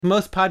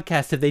most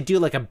podcasts, if they do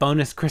like a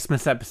bonus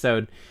Christmas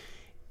episode,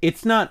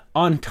 it's not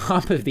on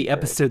top of the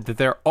episode that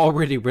they're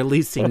already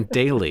releasing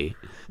daily.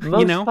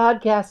 Most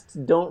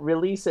podcasts don't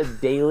release a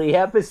daily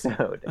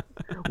episode.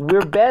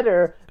 We're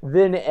better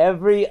than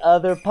every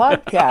other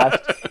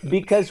podcast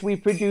because we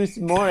produce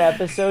more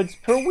episodes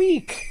per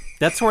week.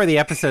 That's where the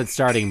episode's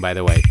starting, by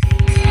the way.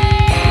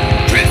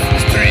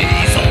 Christmas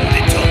trees on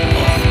the top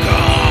of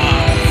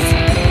cars,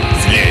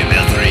 sleigh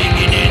bells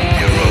ringing in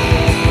the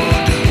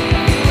road,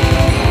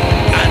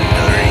 and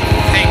there are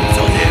things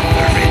on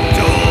every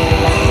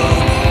door,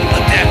 a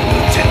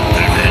dapper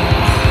gentleman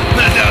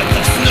made out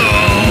of snow.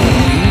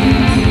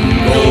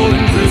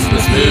 Golden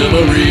Christmas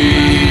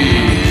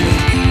memories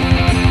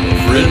of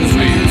friends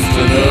we used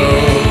to know.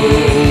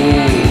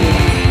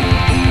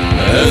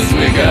 As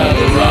we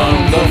gather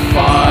round the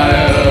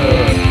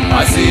fire,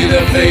 I see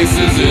their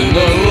faces in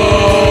the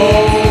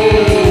glow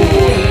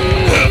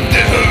of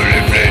the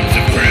holy flames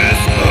of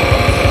Christmas.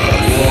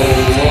 Whoa,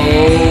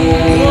 whoa,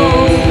 whoa,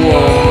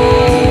 whoa.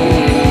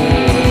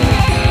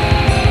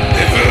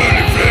 The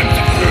holy flames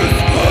of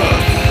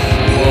Christmas.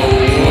 Whoa,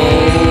 whoa,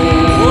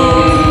 whoa,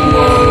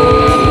 whoa.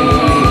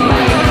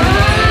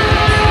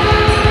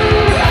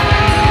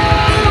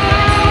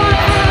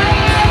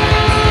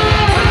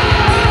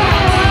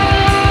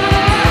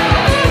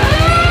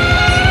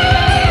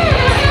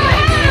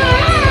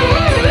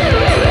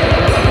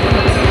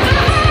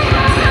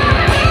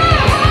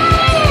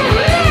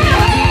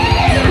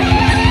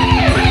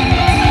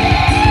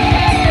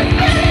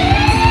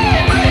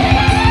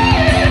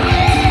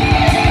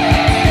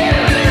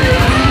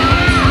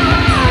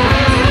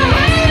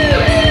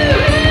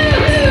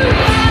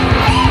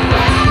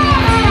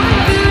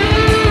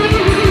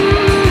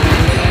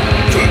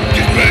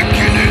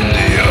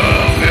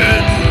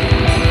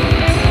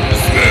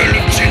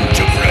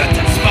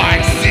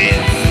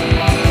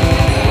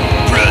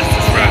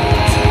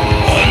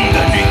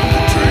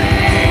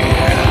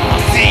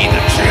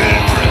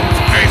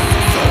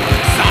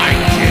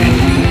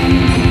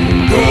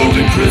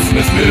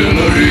 Christmas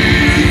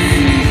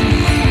memories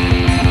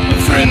of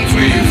friends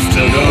we used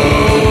to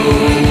know.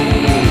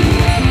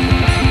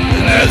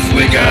 And as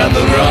we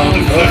gather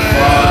round the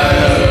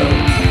fire,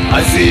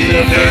 I see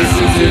their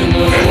faces in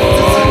the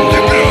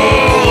glow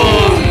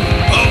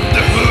of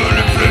the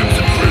holy flames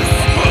of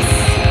Christmas.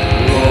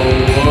 Whoa,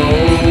 whoa,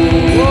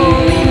 whoa,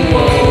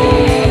 whoa.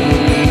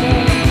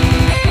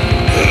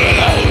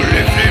 The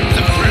holy flames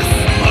of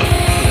Christmas.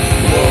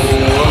 Whoa,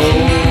 whoa,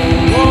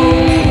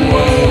 whoa,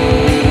 whoa.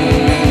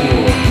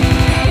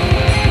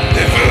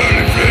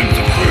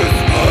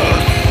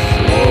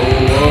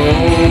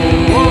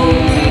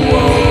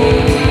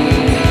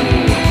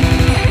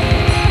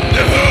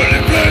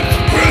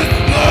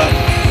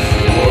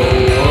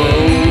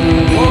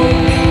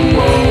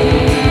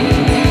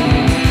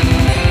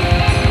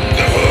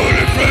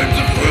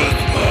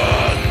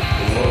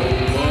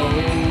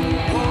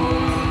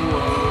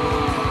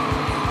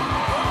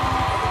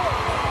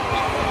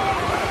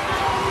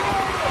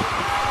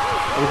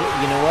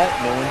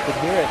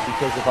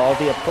 Because of all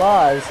the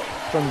applause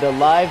from the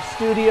live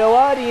studio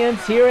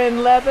audience here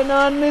in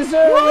Lebanon,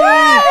 Missouri.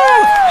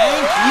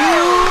 Thank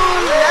you,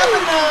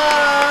 Lebanon!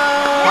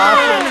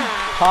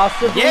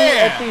 Possibly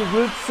at the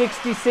Route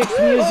 66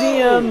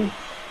 Museum,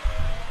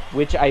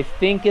 which I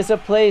think is a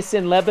place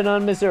in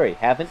Lebanon, Missouri.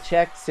 Haven't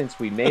checked since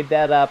we made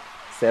that up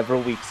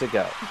several weeks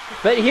ago.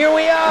 But here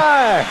we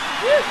are!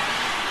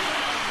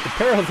 The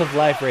perils of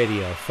live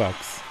radio,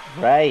 folks.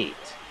 Right.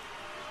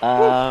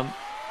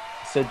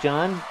 So,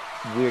 John,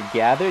 we're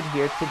gathered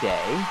here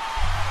today.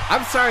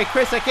 I'm sorry,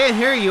 Chris, I can't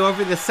hear you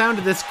over the sound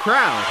of this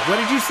crowd. What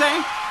did you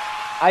say?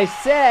 I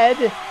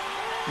said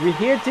we're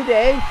here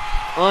today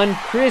on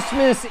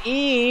Christmas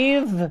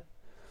Eve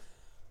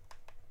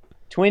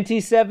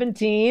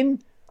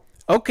 2017.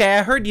 Okay,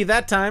 I heard you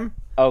that time.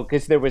 Oh,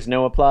 because there was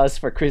no applause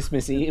for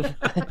Christmas Eve?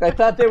 I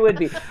thought there would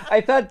be.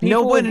 I thought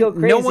people would go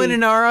crazy. No one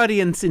in our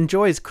audience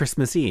enjoys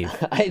Christmas Eve.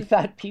 I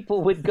thought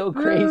people would go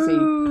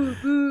crazy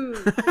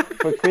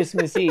for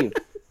Christmas Eve.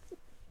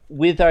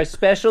 With our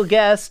special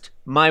guest,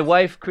 my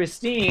wife,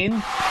 Christine,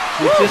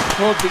 who just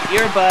pulled the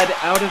earbud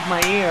out of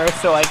my ear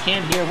so I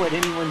can't hear what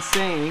anyone's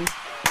saying.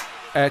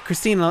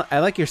 Christine, I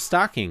like your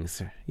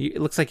stockings.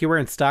 It looks like you're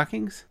wearing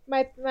stockings.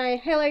 My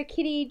Hello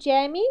Kitty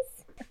jammies.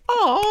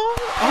 Oh,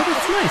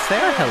 that's nice. They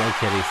are Hello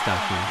Kitty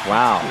stockings.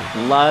 Wow.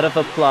 A lot of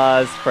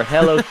applause for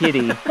Hello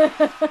Kitty,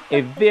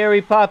 a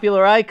very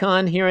popular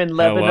icon here in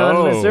Lebanon,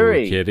 Hello,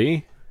 Missouri.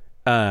 Kitty.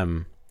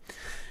 Yeah,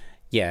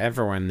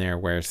 everyone there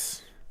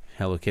wears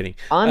Hello Kitty.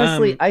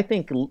 Honestly, I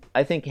think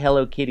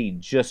Hello Kitty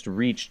just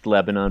reached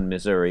Lebanon,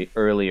 Missouri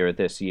earlier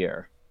this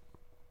year.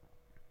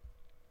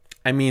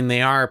 I mean,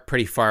 they are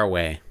pretty far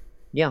away.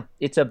 Yeah,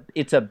 it's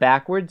a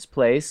backwards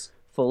place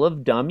full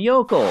of dumb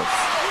yokels.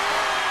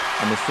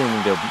 I'm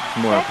assuming there'll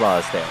be more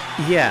applause there.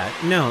 Yeah,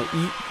 no,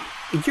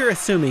 you're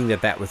assuming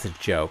that was a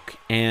joke,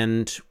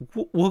 and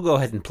we'll go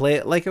ahead and play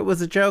it like it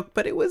was a joke,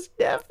 but it was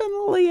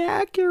definitely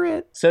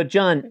accurate. So,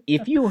 John,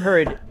 if you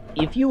heard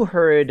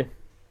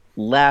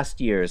last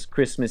year's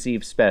Christmas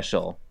Eve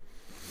special,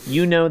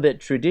 you know that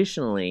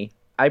traditionally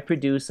I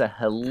produce a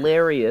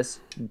hilarious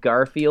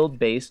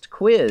Garfield-based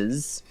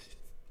quiz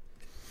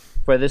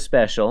for the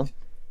special.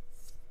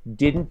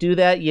 Didn't do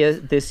that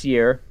this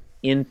year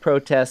in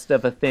protest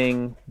of a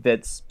thing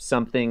that's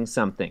something.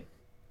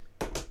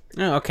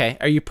 Oh, okay.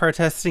 Are you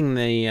protesting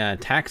the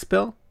tax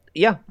bill?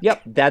 Yeah,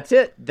 yep, that's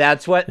it.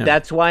 That's why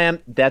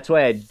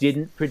I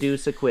didn't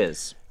produce a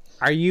quiz.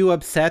 Are you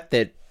upset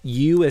that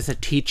you as a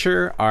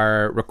teacher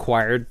are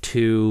required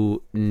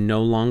to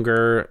no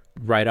longer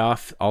write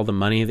off all the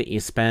money that you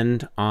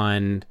spend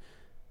on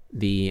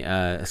the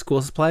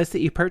school supplies that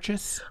you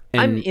purchase?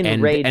 I'm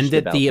enraged and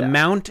that about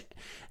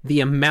the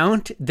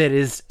amount that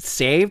is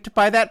saved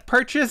by that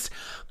purchase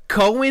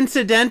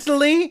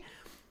coincidentally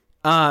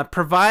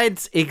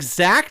provides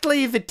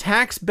exactly the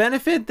tax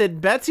benefit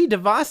that Betsy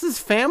DeVos's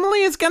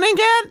family is going to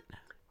get?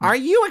 Are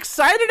you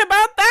excited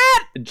about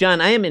that?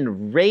 John, I am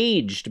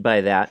enraged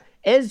by that.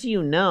 As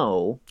you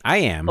know, I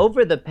am.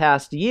 Over the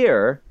past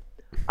year,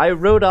 I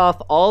wrote off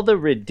all the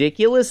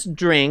ridiculous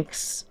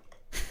drinks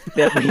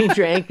that we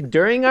drank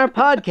during our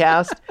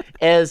podcast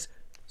as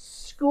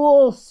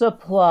school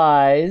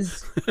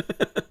supplies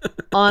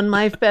on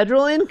my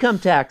federal income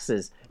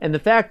taxes. And the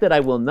fact that I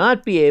will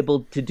not be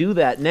able to do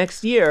that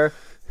next year,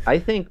 I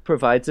think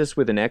provides us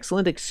with an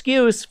excellent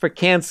excuse for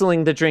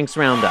canceling the drinks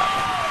roundup.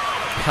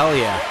 Hell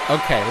yeah.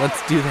 Okay,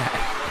 let's do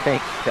that.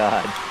 Thank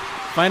God.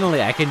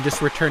 Finally, I can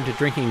just return to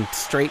drinking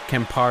straight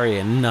Campari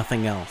and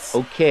nothing else.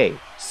 Okay,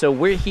 so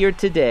we're here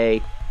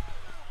today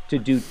to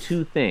do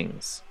two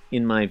things,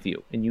 in my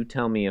view, and you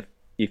tell me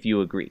if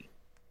you agree.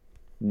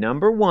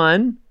 Number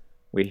one,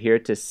 we're here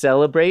to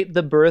celebrate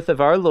the birth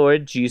of our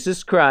Lord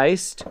Jesus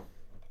Christ,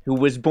 who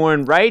was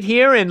born right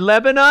here in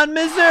Lebanon,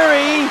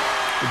 Missouri.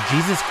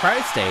 Jesus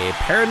Christ, a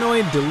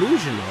paranoid,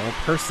 delusional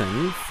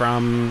person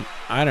from,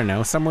 I don't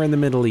know, somewhere in the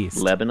Middle East.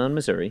 Lebanon,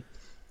 Missouri.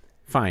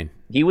 Fine.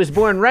 He was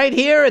born right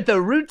here at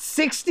the Route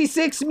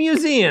 66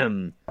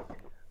 Museum.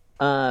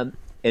 And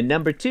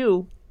number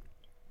two,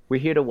 we're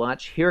here to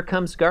watch Here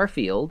Comes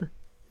Garfield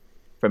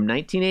from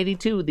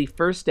 1982, the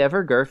first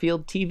ever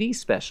Garfield TV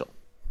special.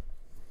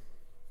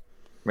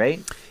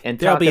 Right? And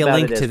there'll be a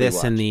link to this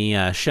this in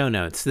the show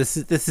notes. This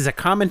is a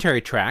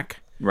commentary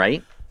track.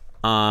 Right.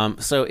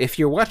 So if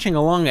you're watching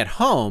along at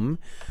home,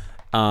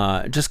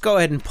 just go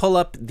ahead and pull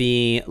up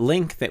the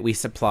link that we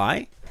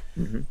supply.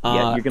 Mm-hmm.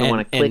 Yeah, you're going to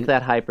want to click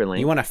that hyperlink.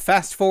 You want to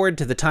fast forward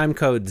to the time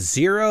code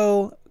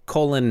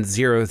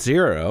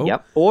 0:00.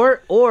 Yep.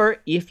 Or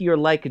if you're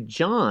like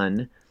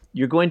John,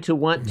 you're going to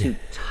want to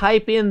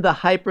type in the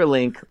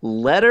hyperlink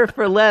letter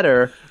for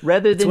letter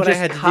rather than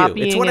just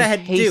copying It's what I and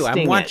had to do. I'm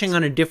pasting watching it.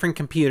 on a different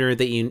computer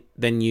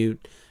than you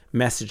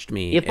messaged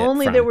me. If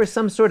only there was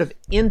some sort of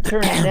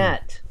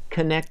internet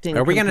connecting.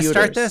 Are we going to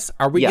start computers. this?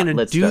 Are we going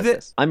to do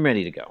this? I'm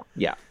ready to go.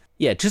 Yeah.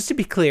 Yeah, just to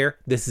be clear,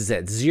 this is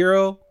at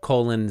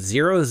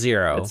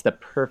 0:00. It's the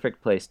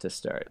perfect place to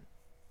start.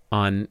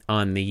 On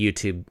the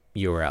YouTube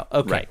URL.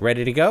 Okay, Right.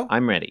 Ready to go?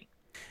 I'm ready.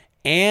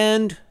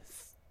 And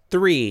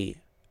 3,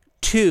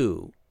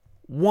 2,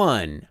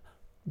 1,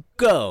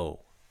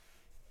 go.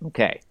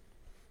 Okay.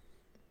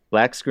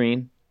 Black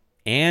screen.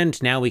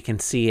 And now we can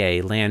see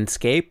a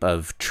landscape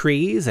of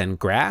trees and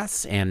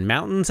grass and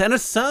mountains and a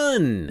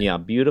sun. Yeah,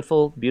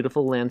 beautiful,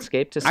 beautiful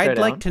landscape to start I'd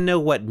like out. to know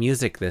what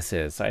music this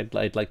is. I'd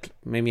like,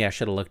 maybe I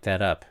should have looked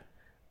that up.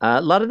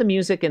 A lot of the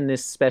music in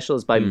this special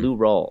is by Lou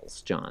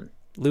Rawls, John.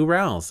 Lou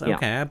Rawls.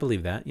 Okay, Yeah. I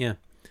believe that. Yeah.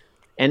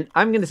 And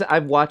I'm going to say,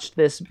 I've watched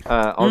this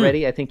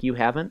already. I think you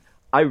haven't.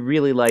 I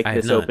really like have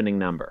this not. opening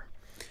number.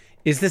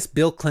 Is this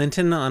Bill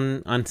Clinton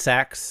on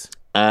sax?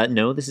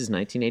 No, this is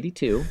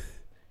 1982.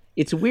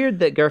 It's weird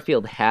that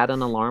Garfield had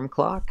an alarm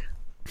clock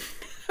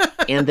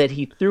and that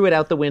he threw it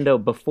out the window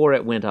before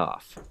it went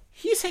off.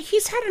 He's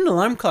had an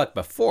alarm clock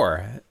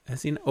before.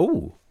 Has he?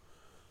 Oh.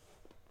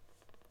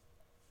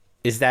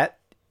 Is that?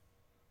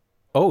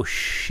 Oh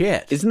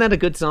shit! Isn't that a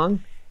good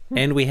song?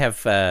 And we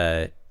have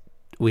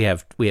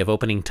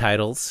opening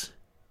titles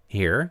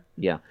here.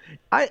 Yeah.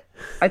 I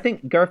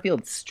think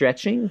Garfield's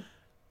stretching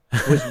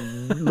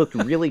looked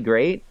really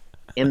great,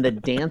 and the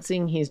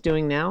dancing he's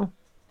doing now,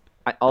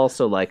 I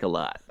also like a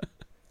lot.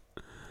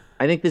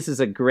 I think this is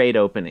a great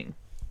opening.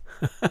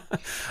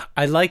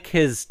 I like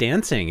his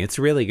dancing. It's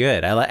really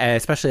good. I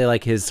especially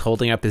like his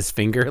holding up his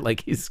finger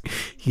like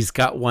he's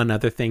got one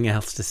other thing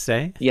else to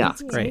say. Yeah.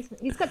 It's great.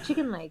 He's got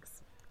chicken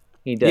legs.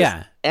 He does.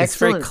 Yeah, it's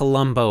very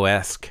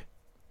Columbo-esque.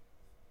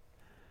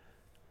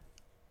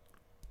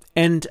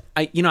 And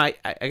I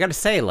got to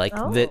say, like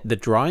the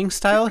drawing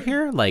style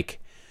here, like,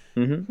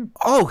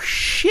 oh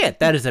shit,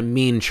 that is a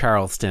mean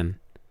Charleston.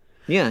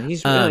 Yeah,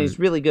 he's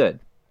really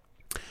good.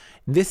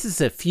 This is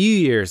a few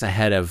years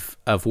ahead of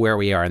where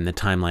we are in the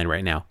timeline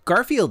right now.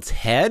 Garfield's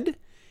head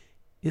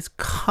is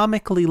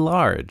comically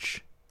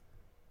large.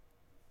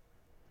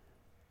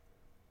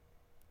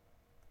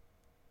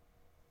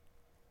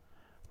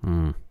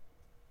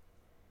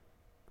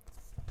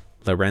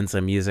 Lorenzo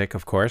music,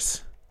 of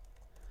course.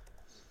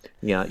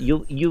 Yeah,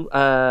 you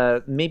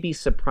may be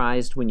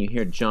surprised when you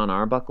hear John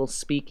Arbuckle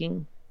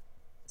speaking.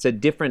 It's a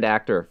different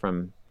actor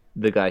from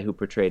the guy who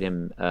portrayed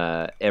him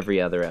every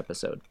other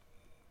episode.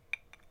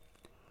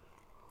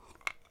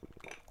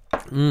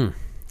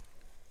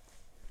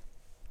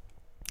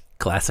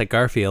 Classic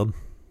Garfield.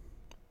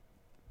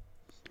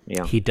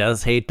 Yeah. He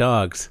does hate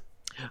dogs.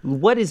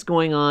 What is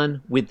going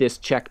on with this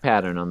check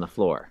pattern on the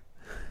floor?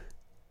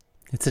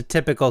 It's a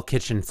typical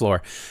kitchen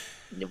floor.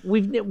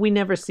 We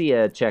never see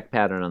a check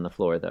pattern on the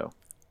floor, though.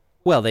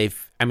 Well,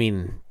 they've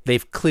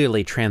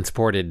clearly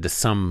transported to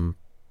some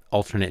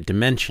alternate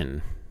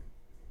dimension.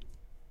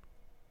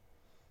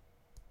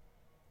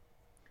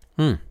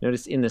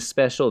 Notice in the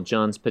special,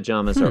 John's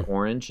pajamas are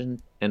orange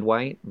and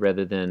white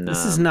rather than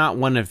This is not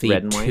one of the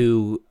red and white?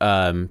 two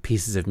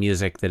pieces of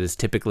music that is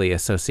typically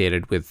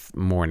associated with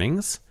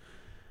mornings.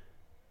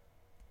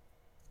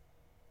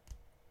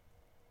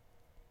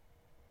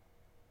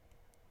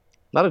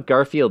 A lot of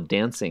Garfield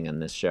dancing in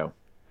this show.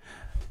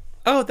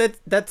 Oh,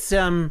 that's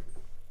the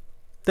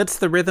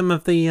rhythm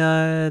of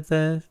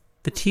the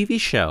TV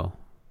show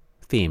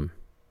theme,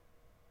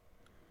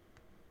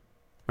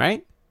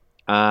 right?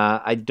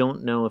 I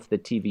don't know if the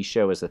TV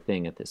show is a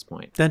thing at this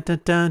point. Dun, dun,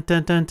 dun,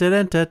 dun, dun, dun,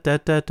 dun, dun,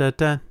 dun, dun,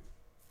 dun.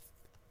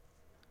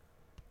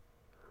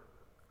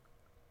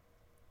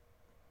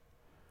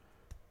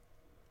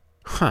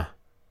 Huh.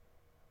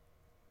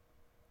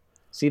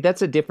 See,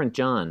 that's a different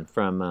John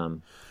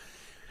from...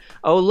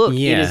 Oh, look,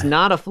 Yeah. It is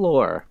not a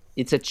floor.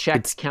 It's a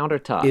checked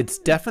countertop. It's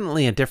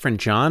definitely a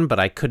different John, but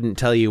I couldn't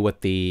tell you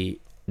what the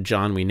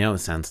John we know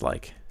sounds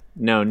like.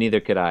 No, neither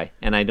could I.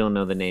 And I don't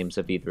know the names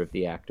of either of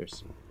the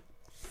actors.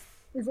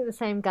 Is it the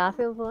same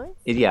Garfield voice?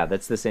 Yeah,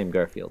 that's the same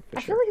Garfield, for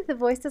I feel sure. like the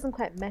voice doesn't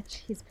quite match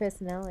his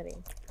personality.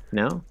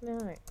 No?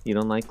 No. You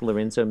don't like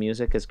Lorenzo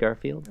music as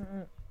Garfield?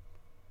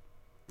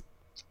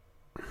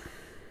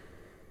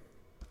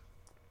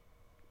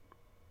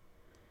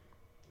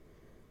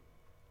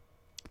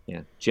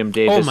 Yeah, Jim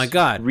Davis. Oh my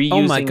god! Reusing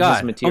Oh my god!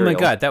 his material. Oh my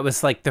god! That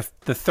was like the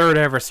third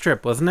ever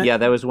strip, wasn't it? Yeah,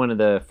 that was one of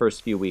the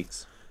first few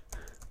weeks.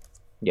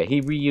 Yeah,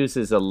 he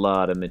reuses a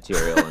lot of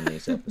material in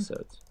these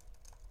episodes.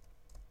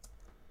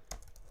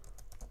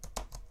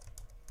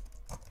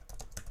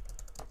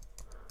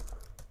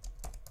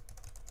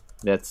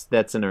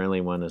 That's an early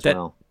one as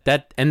well.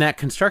 That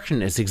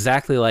construction is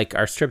exactly like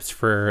our strips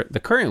for the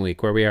current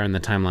week where we are in the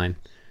timeline.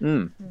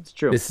 It's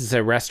true. This is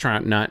a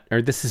restaurant,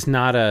 this is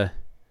not a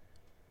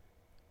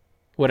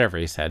whatever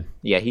he said.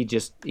 Yeah,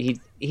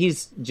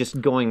 he's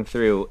just going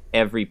through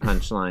every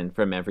punchline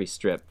from every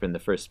strip from the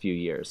first few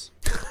years.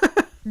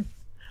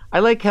 I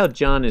like how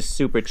John is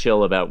super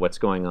chill about what's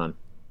going on.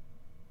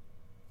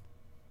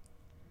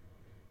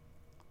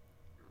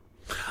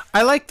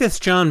 I like this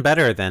John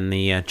better than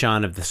the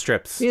John of the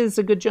strips. He is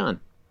a good John.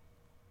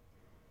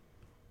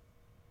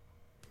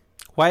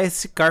 Why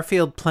is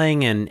Garfield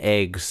playing in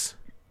eggs?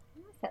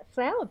 What's that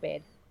flower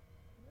bed?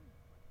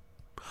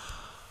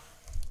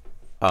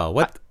 Oh,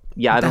 what?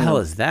 Yeah, what I don't the hell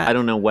know. is that? I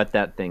don't know what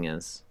that thing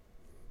is.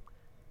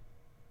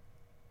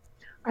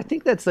 I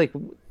think that's like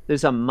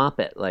there's a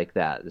Muppet like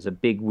that. There's a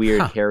big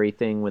weird hairy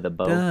thing with a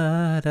bow.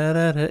 Da, da,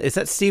 da, da. Is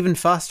that Stephen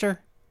Foster?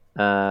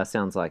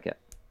 Sounds like it.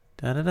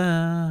 Da, da,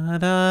 da,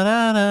 da,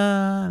 da, da,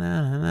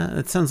 da, da.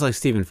 It sounds like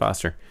Stephen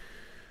Foster.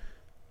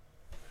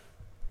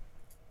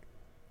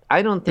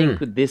 I don't think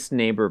this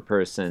neighbor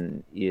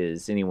person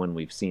is anyone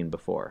we've seen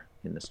before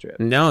in the strip.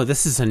 No,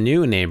 this is a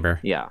new neighbor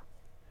Yeah.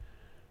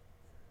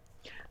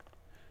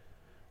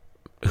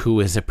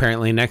 who is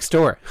apparently next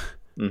door.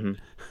 Mm-hmm.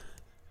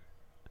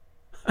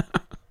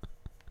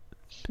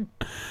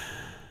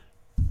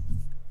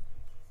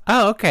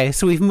 Oh, okay.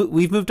 So we've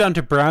moved on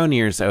to Brown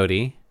Ears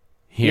Odie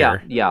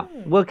here Yeah.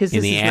 Well, because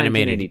in this the is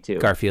animated 1982.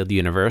 Garfield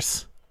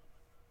universe.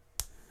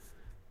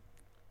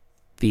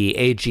 The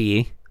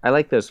AG I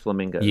like those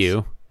flamingos.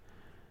 you.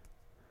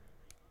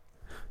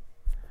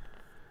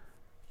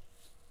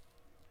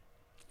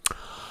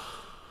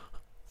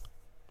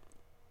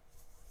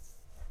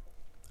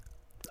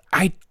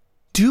 I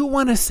do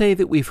want to say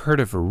that we've heard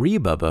of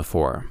Reba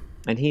before.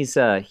 And he's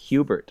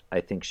Hubert,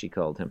 I think she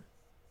called him.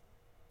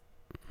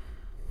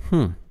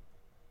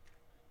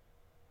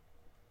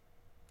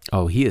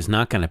 Oh, he is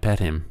not going to pet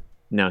him.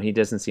 No, he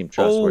doesn't seem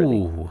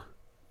trustworthy.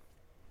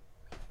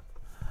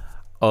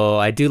 Oh,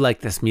 I do like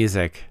this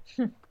music.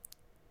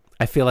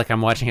 I feel like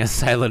I'm watching a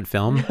silent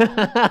film.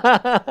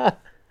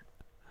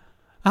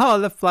 Oh,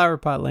 the flower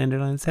pot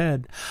landed on his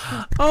head.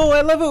 Oh,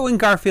 I love it when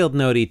Garfield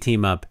and Odie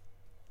team up.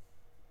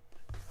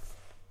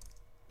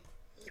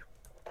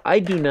 I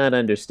do not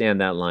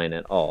understand that line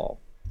at all.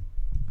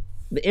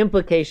 The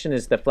implication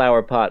is the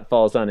flower pot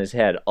falls on his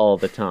head all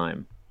the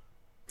time.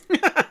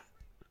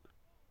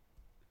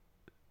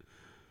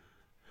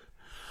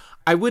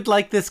 I would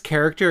like this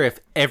character if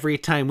every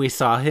time we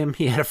saw him,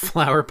 he had a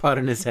flower pot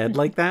on his head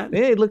like that.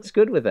 Yeah, he looks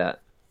good with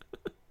that.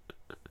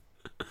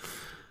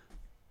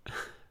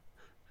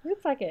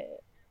 Looks like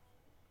it.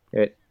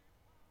 It,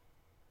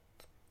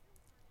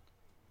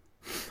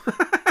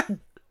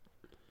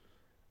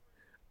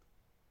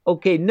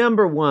 okay,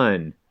 number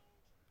one.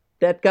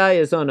 That guy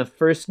is on a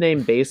first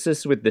name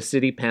basis with the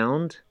city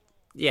pound.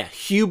 Yeah,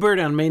 Hubert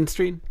on Main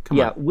Street. Come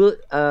Yeah, on. will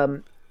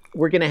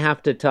we're gonna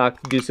have to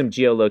do some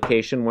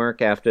geolocation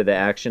work after the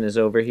action is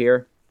over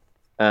here,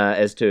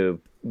 as to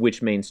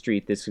which main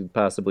street this could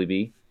possibly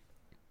be.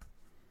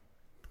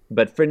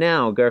 But for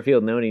now,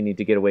 Garfield and Odie need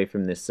to get away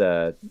from this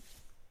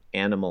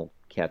animal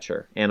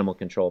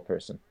control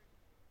person.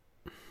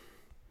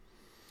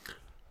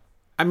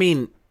 I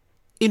mean,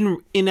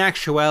 in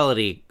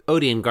actuality,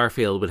 Odie and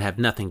Garfield would have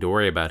nothing to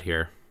worry about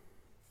here.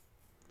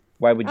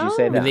 Why would you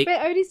say that? They- but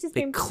Odie's just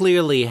They been...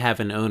 clearly have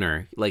an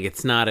owner. Like,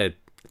 it's not a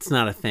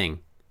thing.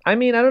 I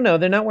mean, I don't know.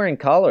 They're not wearing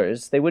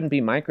collars. They wouldn't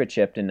be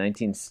microchipped in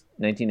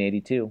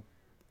 1982.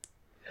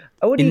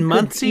 Odie In could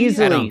Muncie, I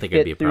easily don't think it'd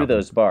fit be a through problem.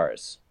 those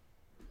bars.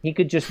 He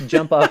could just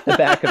jump off the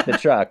back of the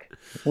truck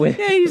with,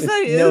 Yeah, he's with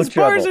like, no those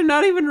trouble. bars are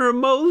not even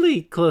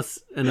remotely close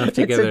enough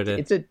together to...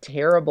 It's a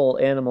terrible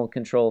animal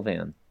control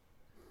van.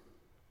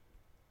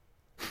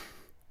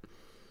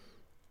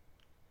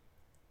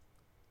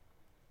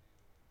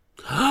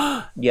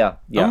 Yeah.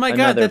 Oh my god,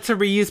 another- that's a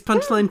reused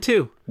punchline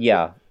too.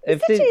 Yeah.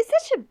 If He's they-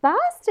 such a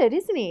bastard,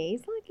 isn't he?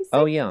 He's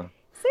so, Oh, yeah.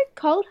 so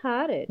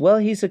cold-hearted. Well,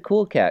 he's a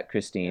cool cat,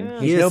 Christine. Yeah.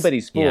 He's He is-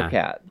 nobody's fool yeah.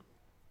 cat.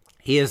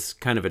 He is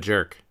kind of a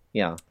jerk.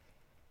 Yeah.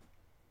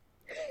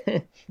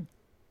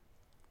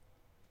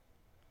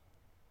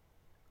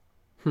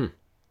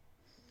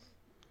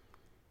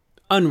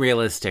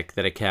 Unrealistic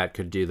that a cat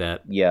could do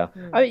that. Yeah.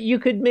 You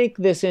could make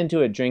this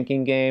into a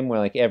drinking game where,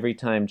 like, every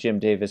time Jim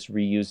Davis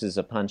reuses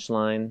a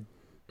punchline,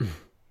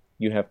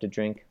 you have to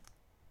drink.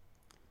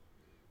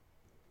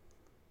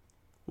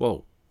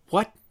 Whoa,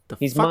 what the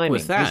He's fuck miming.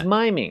 was that? He's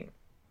miming.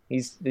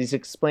 He's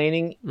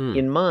explaining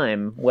in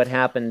mime what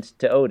happened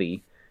to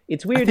Odie.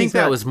 It's weird. I think he's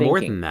that not was more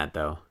thinking. than that,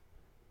 though.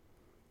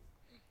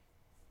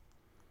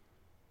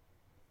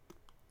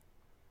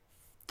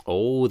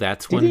 Oh,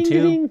 that's one Ding,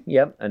 too. ding.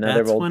 Yep, another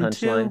That's old one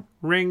punchline. too.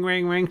 Ring,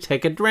 ring, ring.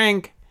 Take a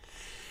drink.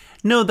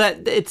 No,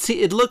 that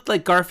it looked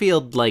like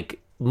Garfield like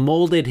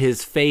molded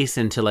his face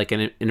into like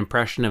an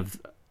impression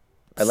of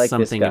I like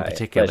something this guy, in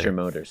particular. Pleasure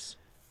Motors.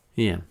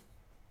 Yeah.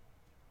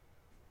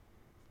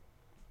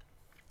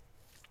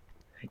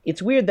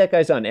 It's weird that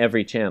guy's on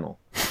every channel.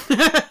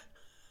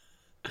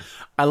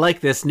 I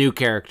like this new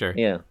character.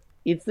 Yeah.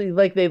 It's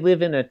like they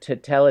live in a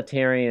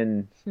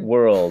totalitarian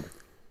world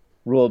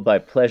ruled by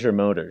Pleasure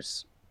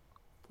Motors.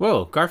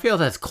 Whoa,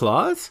 Garfield has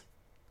claws?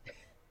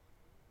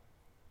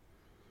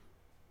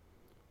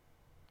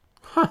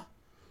 Huh.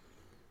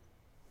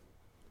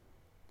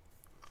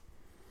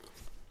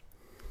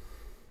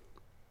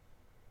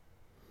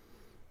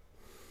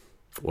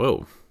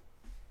 Whoa.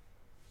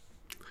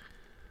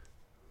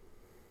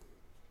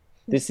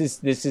 This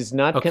is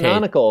not Okay.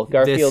 canonical.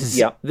 Garfield,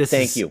 This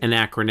thank is you.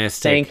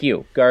 anachronistic. Thank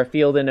you.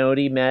 Garfield and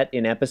Odie met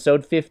in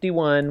episode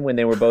 51 when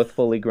they were both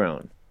fully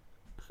grown.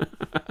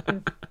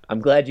 I'm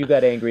glad you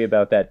got angry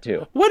about that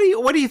too. What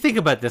do you think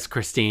about this,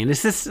 Christine?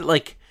 Is this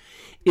like,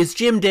 is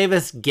Jim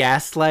Davis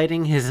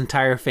gaslighting his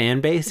entire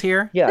fan base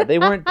here? Yeah, they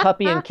weren't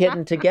puppy and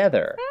kitten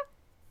together.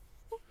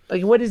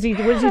 Like, what is he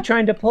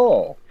trying to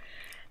pull?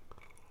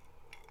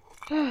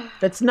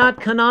 That's not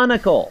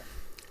canonical.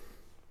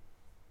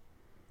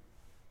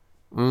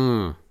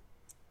 Mm.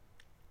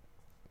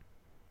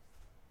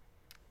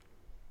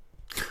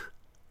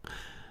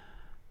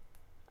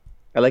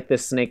 I like the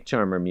snake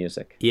charmer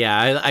music.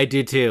 Yeah, I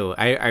do too.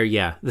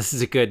 Yeah, this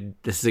is a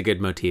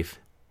good motif.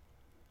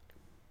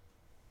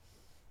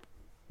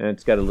 And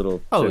it's got a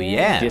little Oh sort of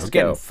yeah, we're disco.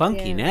 getting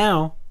funky Yeah.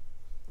 now.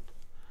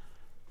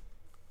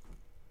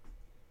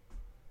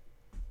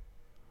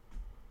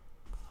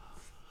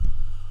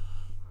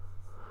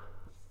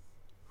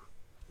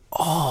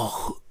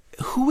 Oh,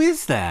 who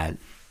is that?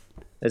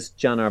 That's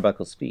John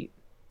Arbuckle's feet.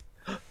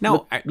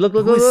 No, Look,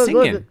 who is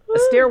singing? a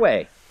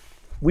stairway.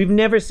 We've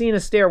never seen a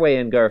stairway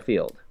in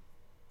Garfield.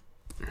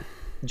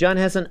 John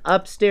has an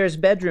upstairs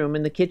bedroom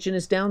and the kitchen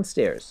is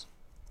downstairs.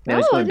 Now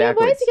he's going why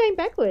backwards. is he going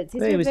backwards?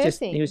 He's No, he was just-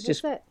 reversing. he was What's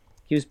just- that?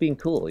 He was being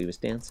cool. He was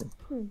dancing.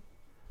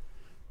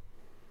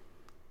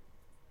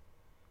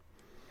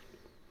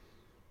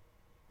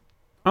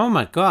 Oh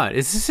my god,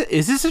 is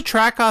this a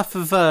track off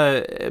of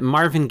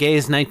Marvin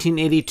Gaye's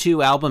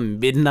 1982 album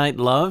Midnight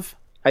Love?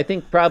 I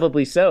think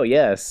probably so,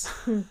 yes.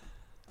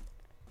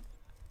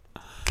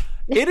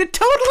 It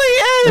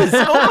totally is.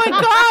 Oh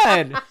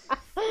my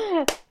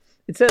god.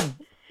 It's a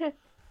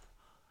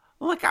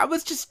Look, I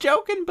was just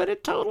joking, but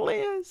it totally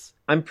is.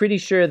 I'm pretty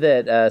sure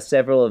that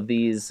several of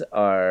these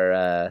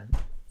are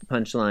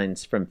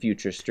punchlines from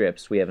future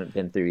strips we haven't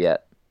been through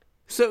yet.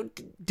 So,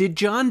 did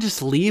John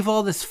just leave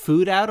all this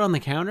food out on the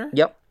counter?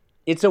 Yep.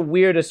 It's a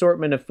weird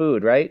assortment of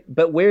food, right?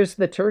 But where's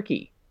the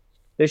turkey?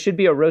 There should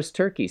be a roast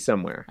turkey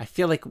somewhere. I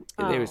feel like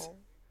there's...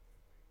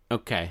 Oh.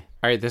 Okay.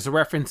 All right, there's a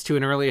reference to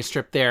an earlier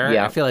strip there.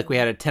 Yeah. I feel like we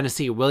had a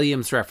Tennessee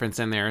Williams reference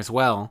in there as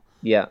well.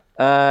 Yeah.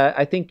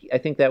 I think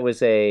that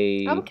was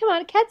a Oh, come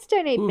on. Cats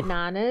don't eat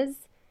bananas.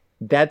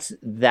 that's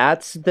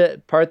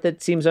the part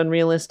that seems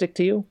unrealistic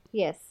to you?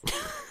 Yes.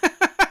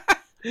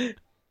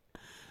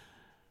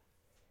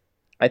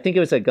 I think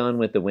it was a Gone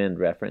with the Wind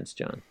reference,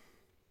 John.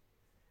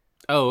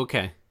 Oh,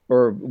 okay.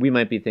 Or we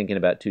might be thinking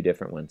about two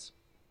different ones.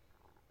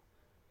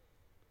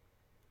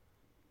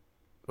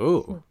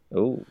 Ooh.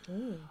 Oh.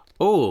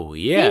 Oh,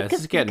 yeah.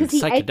 This is getting he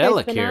ate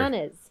those psychedelic here.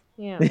 bananas.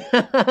 Yeah.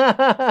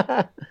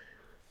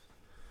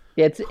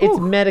 Yeah, it's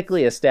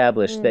medically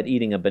established that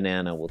eating a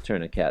banana will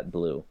turn a cat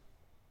blue.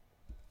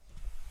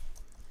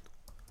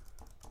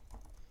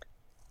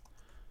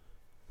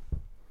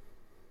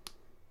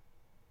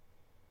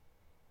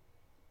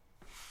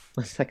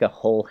 It's like a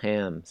whole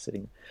ham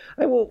sitting.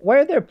 Well, why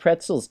are there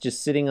pretzels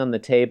just sitting on the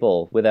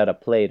table without a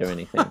plate or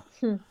anything?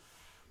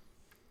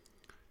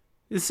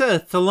 It's a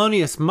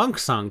Thelonious Monk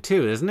song,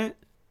 too, isn't it?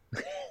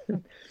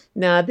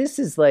 Nah, this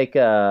is like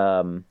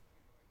Les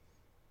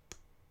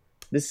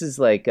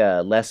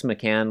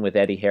McCann with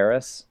Eddie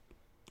Harris.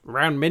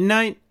 Around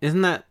midnight?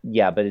 Isn't that...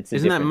 Yeah, but it's a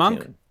Isn't that different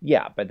Monk? tune.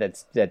 Yeah, but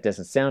that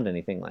doesn't sound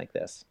anything like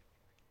this.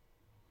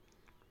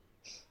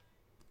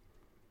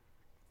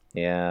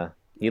 Yeah,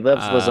 he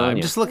loves lasagna.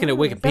 I'm just looking at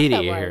that Wikipedia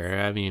was.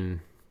 here.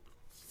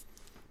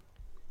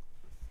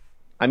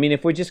 I mean,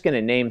 if we're just going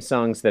to name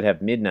songs that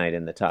have midnight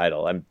in the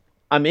title,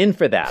 I'm in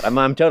for that.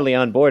 I'm totally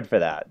on board for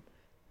that.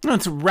 No,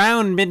 it's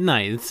around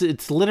midnight.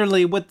 It's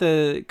literally what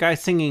the guy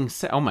singing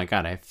said. Oh my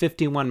god, I have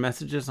 51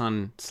 messages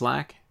on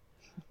Slack.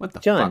 What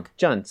the fuck?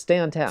 John, stay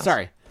on task.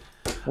 Sorry.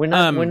 We're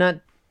not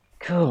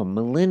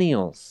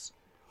millennials.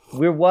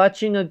 We're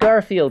watching a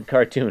Garfield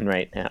cartoon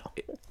right now.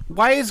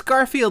 Why is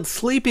Garfield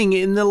sleeping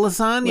in the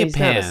lasagna Well, he's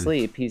pan? not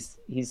asleep.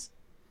 He's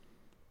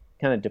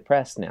kind of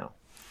depressed now.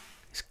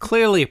 He's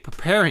clearly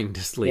preparing to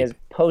He sleep. has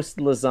post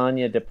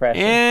lasagna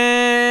depression.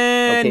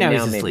 And okay, now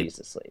now he's maybe asleep. he's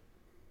asleep.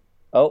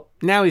 Oh,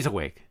 Now he's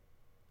awake.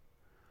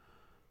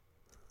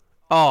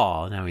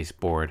 Oh, now he's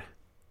bored.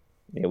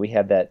 yeah, we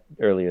had that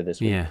earlier this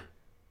week. Yeah.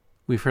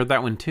 We've heard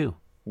that one too.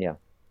 Yeah.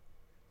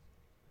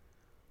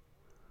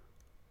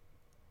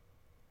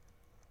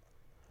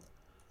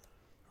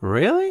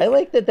 Really? I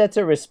like that that's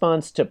a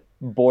response to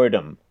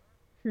boredom.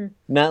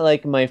 Not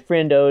like my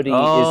friend Odie is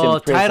Oh,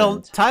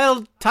 imprisoned.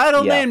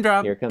 title Yeah, name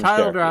drop. here comes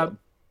Title drop.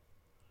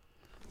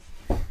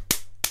 Garfield.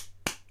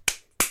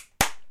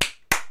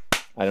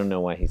 I don't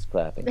know why he's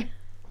clapping.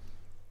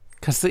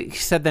 Because he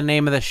said the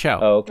name of the show.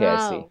 Oh, okay,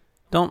 I see. Wow.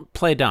 Don't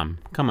play dumb.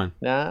 Come on.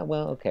 Nah,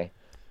 well, okay.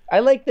 I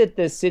like that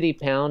the city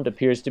pound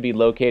appears to be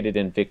located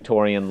in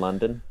Victorian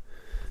London.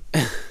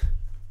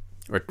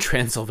 Or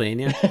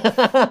Transylvania.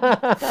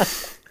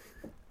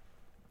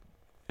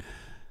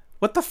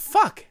 What the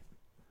fuck?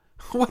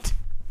 What?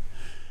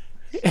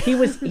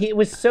 It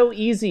was so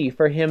easy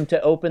for him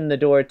to open the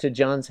door to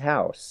John's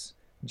house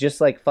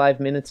just like 5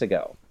 minutes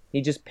ago.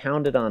 He just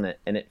pounded on it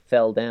and it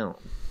fell down.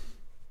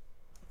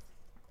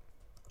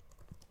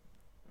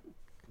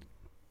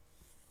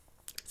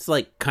 It's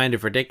like kind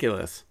of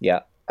ridiculous.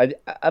 Yeah.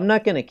 I'm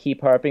not going to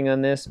keep harping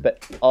on this,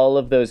 but all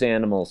of those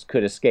animals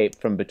could escape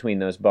from between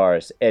those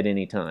bars at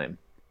any time.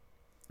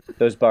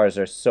 Those bars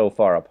are so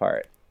far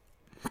apart.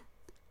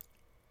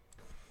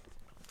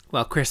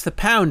 Well, Chris, the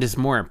pound is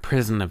more a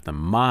prison of the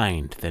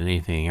mind than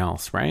anything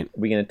else, right? Are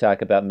we going to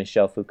talk about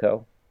Michel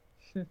Foucault?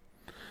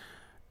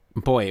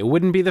 Boy, it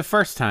wouldn't be the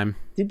first time.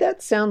 Did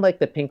that sound like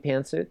the Pink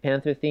Panther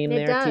theme It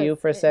there does. to you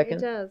for a second?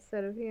 It does,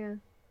 sort of, yeah.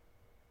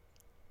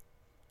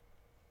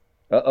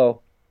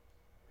 Uh-oh.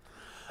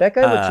 That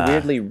guy looks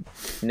weirdly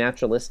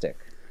naturalistic.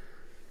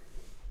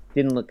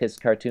 Didn't look as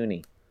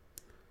cartoony.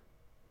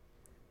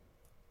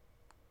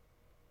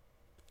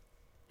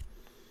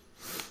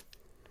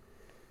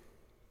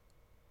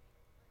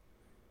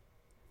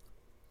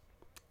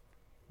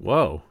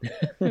 Whoa.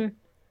 It's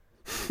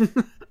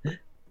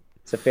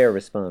a fair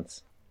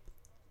response.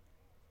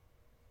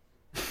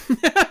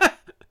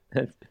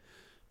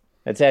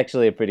 That's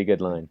actually a pretty good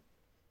line.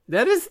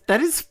 That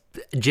is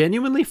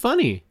genuinely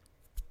funny.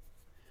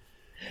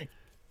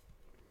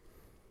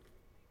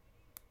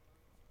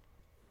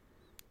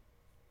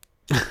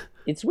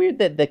 It's weird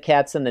that the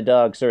cats and the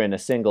dogs are in a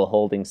single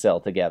holding cell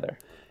together.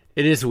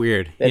 It is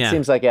weird. That yeah.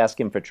 seems like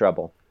asking for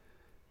trouble.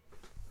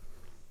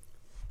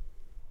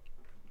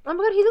 Oh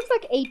my god, he looks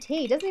like E.T.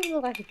 He doesn't even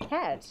look like a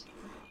cat.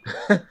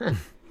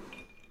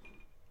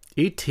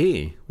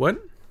 E.T.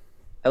 What?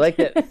 I like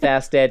that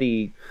Fast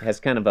Eddie has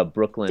kind of a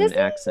Brooklyn Does he?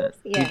 accent.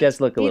 Yeah. He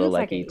does look a He little looks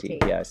like like E.T.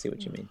 E.T.. Yeah, I see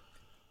what you mean.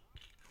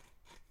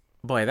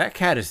 Boy, that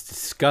cat is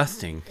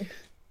disgusting.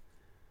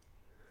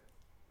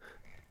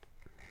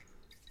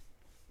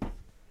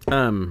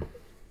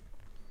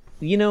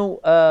 You know,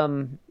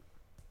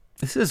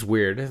 This is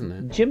weird, isn't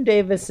it? Jim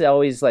Davis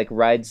always like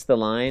rides the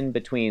line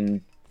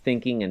between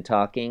thinking and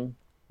talking.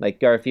 Like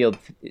Garfield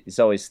is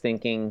always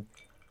thinking,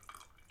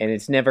 and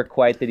it's never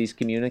quite that he's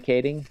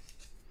communicating.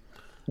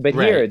 But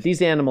here, Right.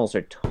 these animals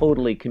are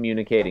totally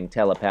communicating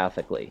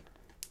telepathically.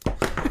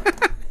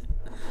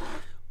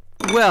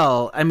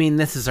 Well, I mean,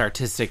 this is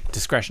artistic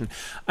discretion.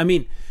 I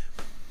mean,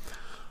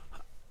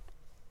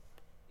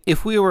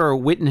 if we were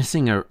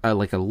witnessing a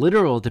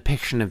literal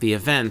depiction of the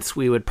events,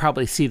 we would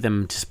probably see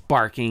them just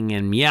barking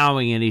and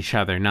meowing at each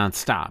other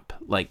nonstop.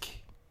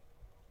 Like,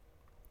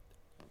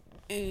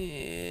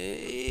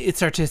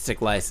 it's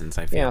artistic license,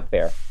 I feel. Yeah,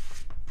 fair.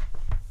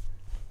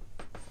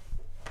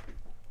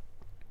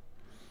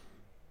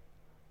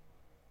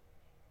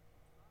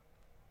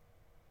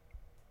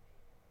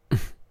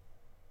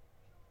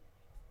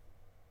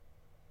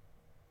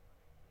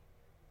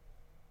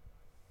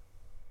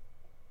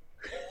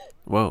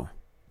 Whoa.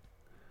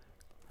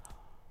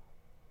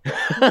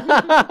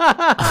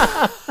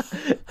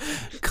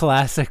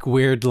 Classic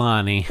Weird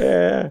Lonnie.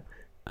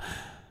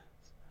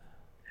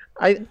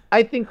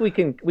 I think we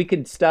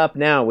can stop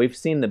now. We've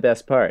seen the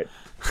best part.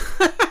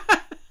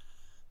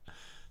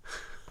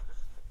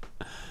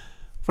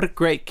 What a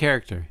great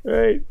character.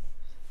 Right.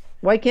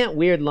 Why can't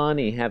Weird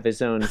Lonnie have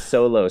his own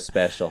solo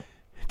special?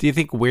 Do you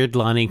think Weird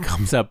Lonnie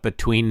comes up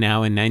between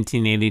now and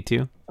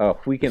 1982? Oh,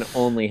 we can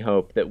only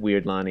hope that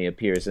Weird Lonnie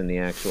appears in the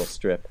actual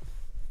strip.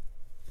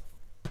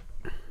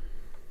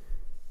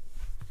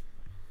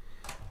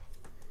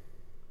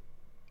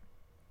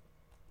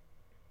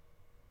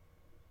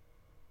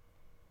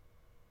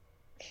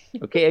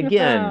 Okay,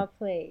 again, Oh,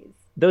 please.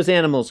 those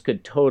animals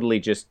could totally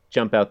just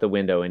jump out the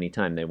window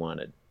anytime they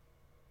wanted.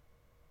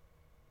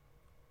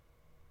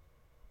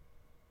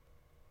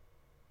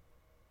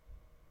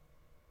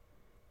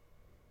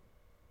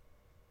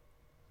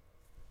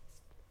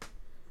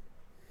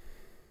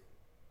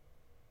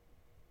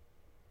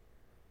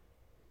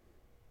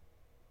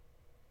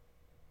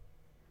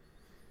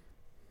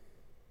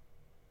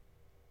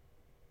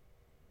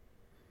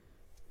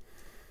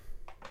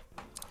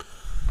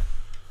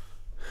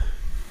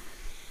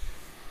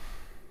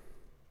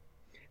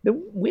 The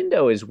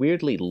window is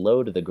weirdly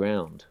low to the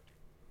ground.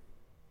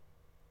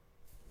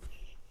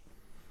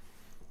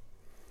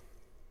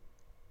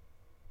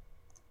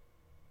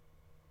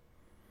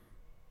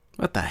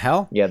 What the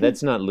hell? Yeah,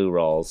 that's not Lou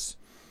Rawls.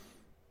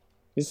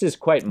 This is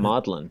quite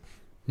maudlin.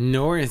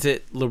 Nor is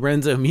it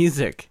Lorenzo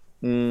Music.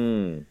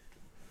 Mm.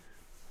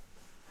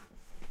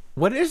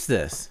 What is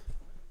this?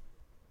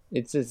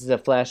 It's a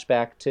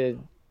flashback to...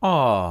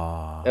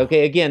 Oh.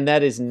 Okay, again,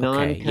 that is Okay,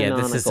 non-canonical. yeah,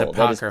 this is That is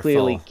apocryphal.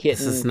 clearly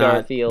Kitten, This is not,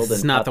 Garfield, this is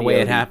and not the Puppy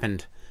way it Odie.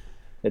 happened.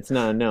 That's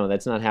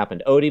not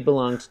happened. Odie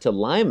belonged to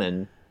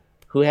Lyman,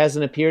 who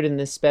hasn't appeared in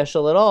this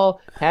special at all.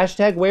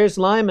 Hashtag where's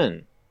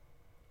Lyman?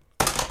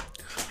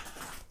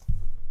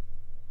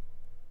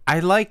 I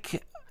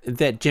like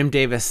that Jim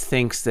Davis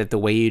thinks that the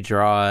way you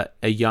draw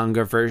a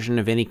younger version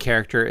of any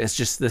character is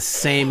just the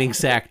same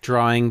exact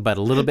drawing, but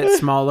a little bit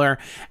smaller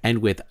and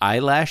with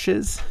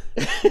eyelashes.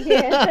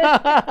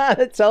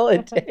 That's all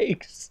it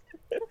takes.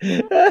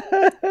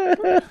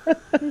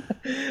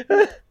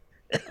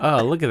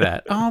 Oh, look at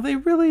that. Oh, they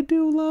really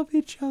do love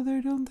each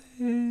other, don't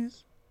they?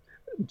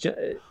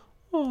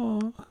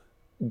 Oh.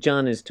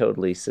 John is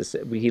totally...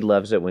 He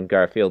loves it when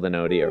Garfield and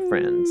Odie are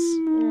friends.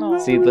 Aw.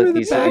 See, look,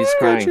 he's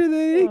crying.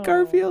 that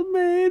Garfield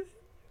made.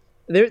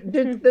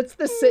 This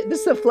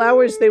is the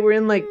flowers they were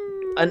in like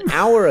an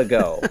hour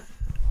ago.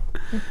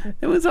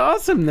 It was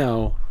awesome,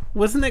 though.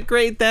 Wasn't it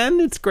great then?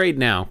 It's great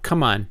now.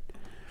 Come on.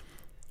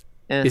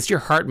 Is your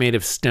heart made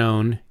of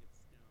stone?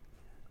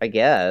 I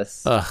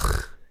guess.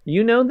 Ugh.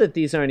 You know that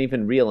these aren't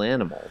even real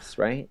animals,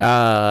 right?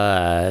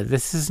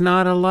 This is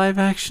not a live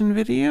action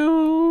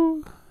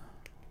video.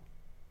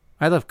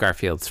 I love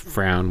Garfield's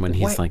frown when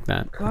he's like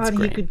that. It's God, he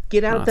great. could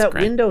get out it's that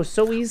great. window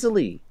so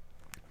easily.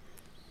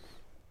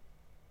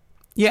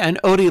 Yeah, and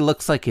Odie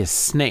looks like his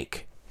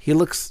snake. He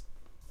looks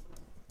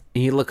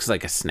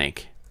like a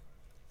snake.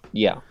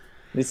 Yeah.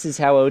 This is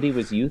how Odie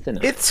was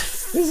euthanized.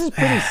 It's This is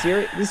pretty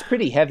serious. This is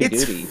pretty heavy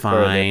It's duty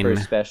fine. for a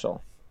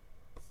special.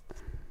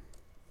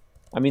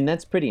 I mean,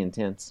 that's pretty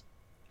intense.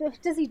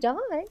 Does he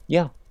die?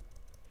 Yeah.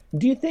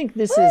 Do you think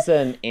this is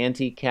an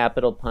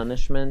anti-capital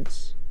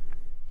punishment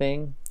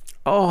thing?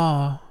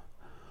 oh.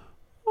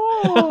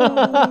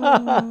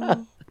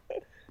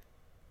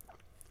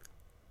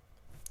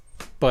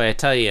 Boy, I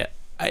tell you,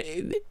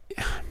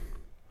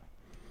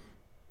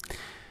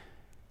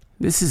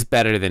 this is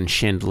better than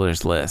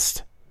Schindler's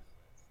List.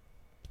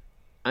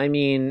 I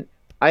mean,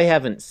 I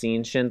haven't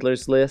seen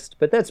Schindler's List,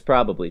 but that's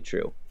probably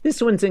true.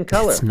 This one's in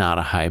color. It's not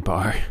a high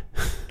bar.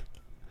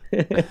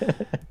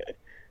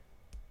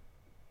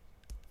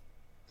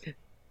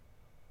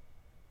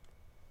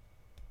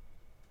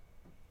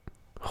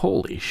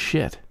 Holy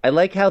shit. I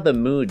like how the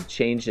mood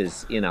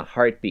changes in a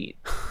heartbeat.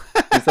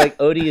 It's like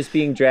Odie is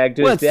being dragged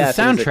to Well, his it's the death.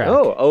 and he's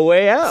soundtrack. like, oh,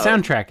 way out.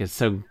 Soundtrack is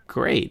so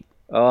great.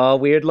 Oh,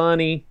 Weird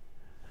Lonnie.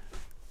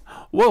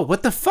 Whoa,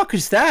 what the fuck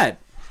is that?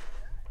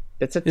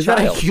 That's a Is child.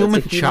 that a That's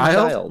human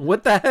child?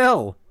 What the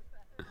hell?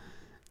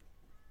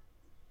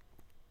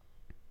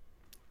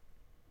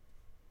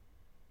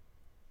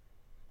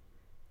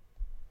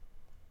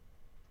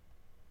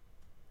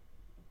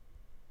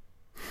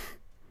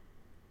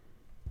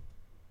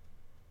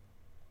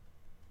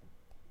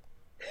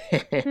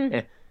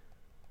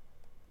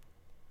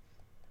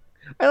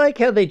 I like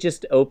how they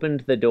just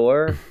opened the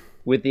door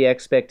with the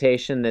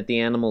expectation that the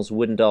animals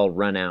wouldn't all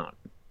run out.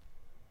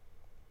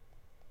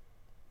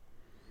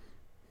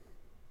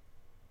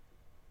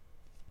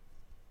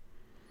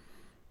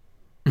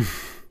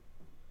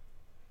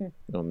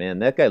 Oh man,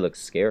 that guy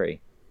looks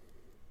scary.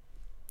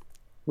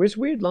 Where's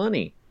Weird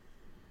Lonnie?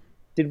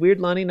 Did Weird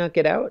Lonnie not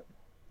get out?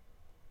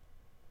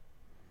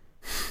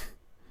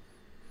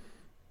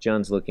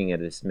 John's looking at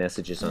his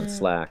messages on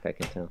Slack, I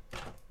can tell.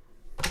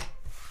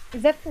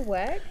 Is that for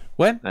work?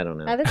 What? I don't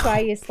know. Oh, that's why I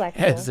use Slack.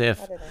 As for.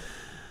 if.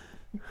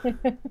 I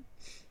don't know.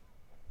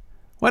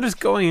 What is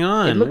going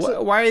on? It looks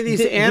Why are these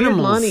Weird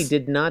animals Lonnie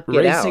did not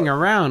get racing out.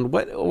 around?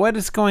 What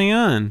is going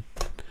on?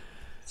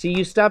 See,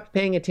 you stopped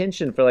paying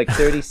attention for like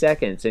 30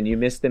 seconds and you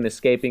missed them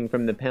escaping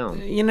from the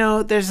pound. You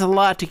know, there's a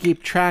lot to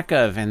keep track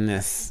of in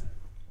this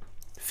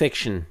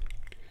fiction.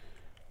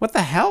 What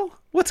the hell?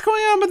 What's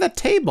going on with that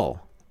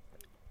table?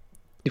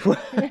 Look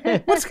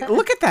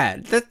at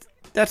that.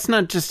 That's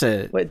not just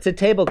a It's a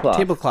tablecloth.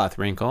 tablecloth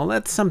wrinkle.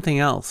 That's something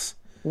else.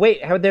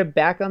 Wait, how they're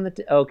back on the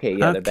okay,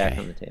 yeah, they're back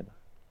Okay. on the table.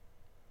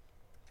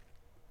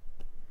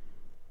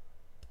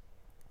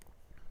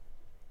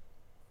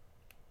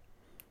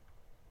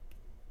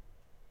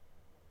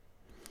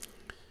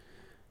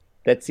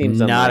 That seems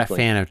Not unlikely. a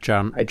fan of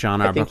John I think he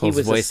Arbuckle's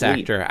was voice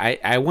asleep. actor.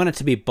 I want it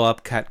to be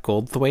Bobcat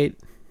Goldthwait,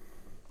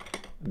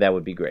 That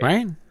would be great.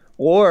 right?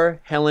 Or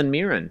Helen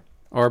Mirren.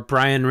 Or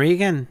Brian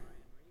Regan.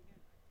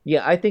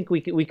 Yeah, I think we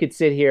could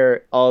sit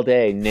here all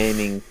day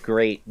naming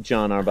great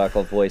John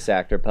Arbuckle voice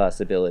actor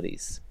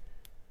possibilities.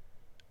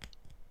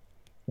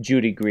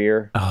 Judy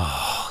Greer.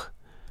 Oh,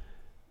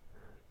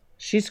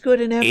 She's good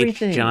in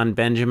everything. H. John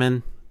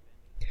Benjamin.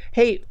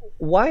 Hey,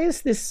 why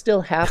is this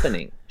still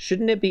happening?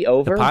 Shouldn't it be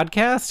over?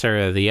 Podcast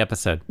or the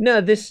episode?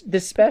 No, this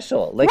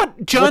special. Like,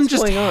 What? John what's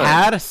just going on?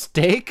 had a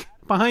steak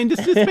behind his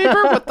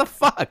newspaper? What the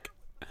fuck?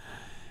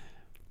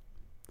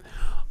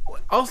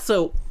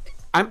 Also,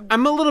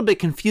 I'm a little bit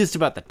confused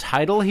about the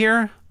title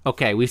here.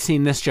 Okay, we've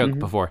seen this joke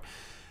before.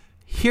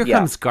 Here Yeah.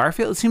 Comes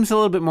Garfield. It seems a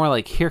little bit more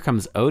like Here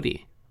Comes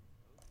Odie.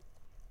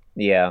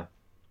 Yeah.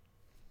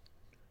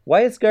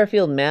 Why is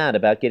Garfield mad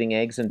about getting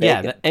eggs and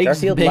Yeah, bacon? the eggs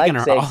Garfield and bacon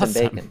likes are eggs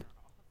awesome. and bacon.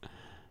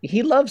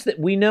 He loves that.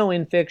 We know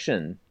in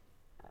fiction.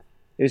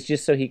 It was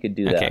just so he could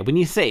do Okay, that. when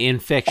you say in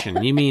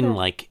fiction, you mean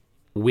like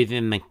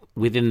within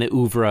the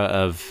oeuvre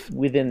of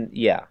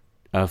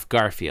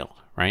Garfield,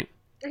 right?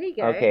 There you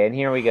go. Okay, and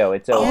here we go.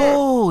 It's over.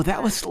 Oh,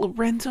 that was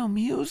Lorenzo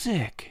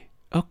Music.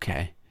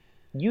 Okay.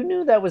 You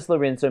knew that was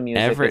Lorenzo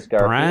Music as Everett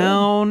Garfield?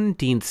 Brown,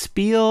 Dean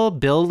Spiel,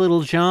 Bill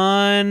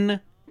Littlejohn,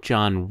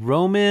 John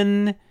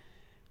Roman.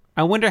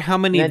 I wonder how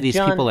many Now, of these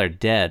John- people are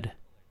dead.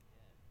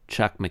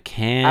 Chuck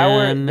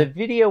McCann. The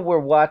video we're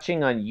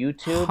watching on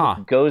YouTube Huh.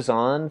 goes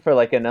on for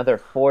like another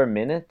 4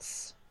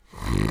 minutes.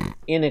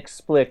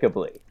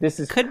 Inexplicably. This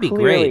is Could be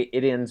clearly great.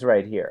 It ends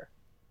right here.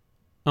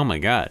 Oh my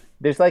god.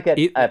 There's like a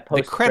The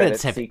post-credit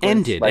credits have sequence,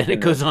 ended like and it in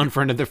goes the- on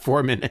for another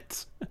 4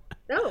 minutes.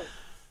 No.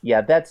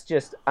 Yeah, that's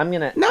just. I'm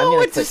gonna No,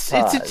 click it's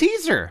a pause.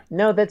 teaser.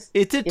 No, that's.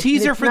 It's a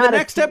teaser it's for the not a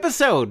next te-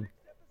 episode.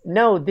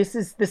 No, this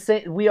is the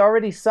same. We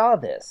already saw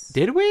this.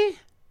 Did we?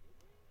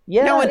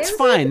 Yeah, No, it's it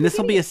was at fine. the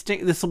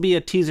This will be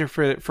a teaser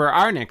for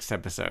our next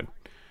episode.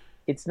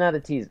 it's not a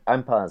teaser.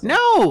 I'm pausing.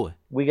 No,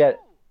 we got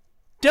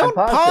don't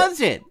paused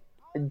pause it.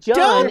 John.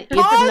 Don't it's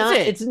pause not.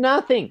 it. It's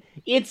nothing.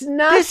 It's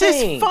nothing. This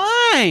is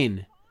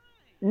fine.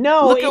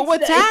 No, Look at it's,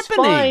 what's it's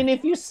happening. fine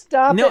if you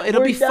stop No, it.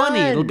 it'll we're be funny.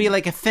 done. It'll be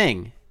like a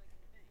thing.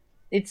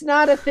 It's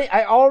not a thing.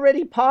 I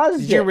already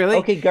paused Did you it. really?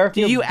 Okay,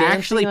 Garfield. Did you dancing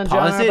actually on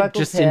John pause it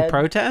Arbuckle's just in head.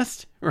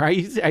 protest? Or are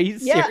you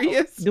Yeah,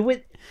 serious? do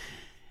it.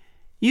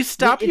 You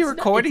stopped your It's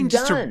recording it's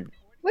just to. done.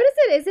 What is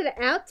it? Is it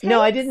outtakes?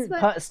 No, I didn't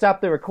What- stop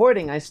the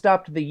recording. I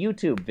stopped the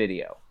YouTube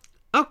video.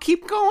 Oh,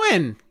 keep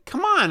going.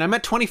 Come on. I'm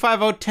at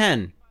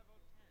 25:10.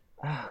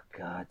 Oh,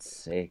 God's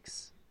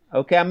sakes.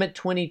 Okay, I'm at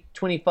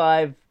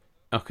 2025.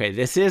 Okay,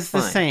 this is the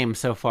Fine. same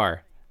so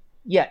far.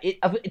 Yeah,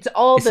 it's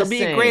all This the will be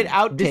same. a great This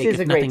outtake is if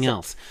a great nothing song.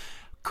 else.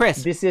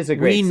 Chris, This is a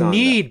great we song,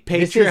 need though.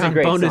 This is a Patreon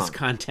great bonus song.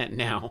 content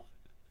now.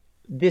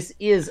 This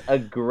is a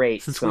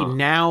great Since song. we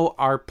now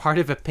are part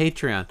of a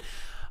Patreon.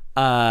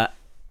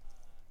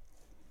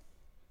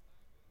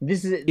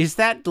 This is. Is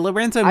that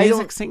Lorenzo I Music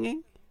don't-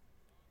 singing?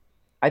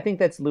 I think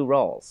that's Lou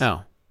Rawls.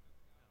 Oh.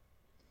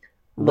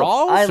 Look,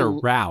 Rawls or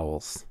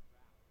Rowls?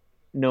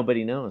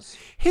 Nobody knows.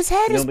 His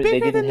head is Nobody,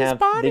 bigger than his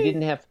body. They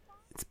didn't have.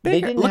 It's They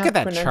bigger. didn't Look have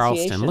at that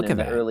Charleston. pronunciation Look in at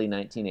the that. early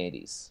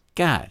 1980s.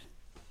 God.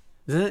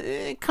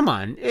 Come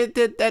on.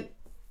 That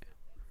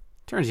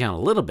turns you on a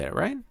little bit,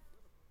 right?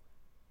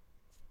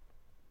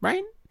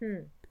 Right?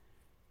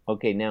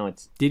 Okay, now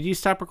it's. Did you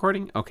stop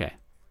recording? Okay.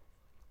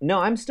 No,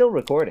 I'm still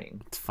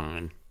recording. It's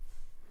fine.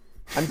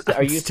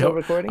 Are you still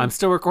recording? I'm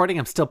still recording.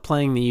 I'm still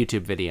playing the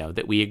YouTube video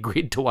that we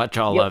agreed to watch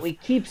all Yeah, of. it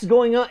keeps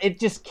going on.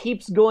 It just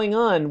keeps going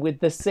on with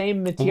the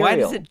same material. Why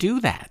does it do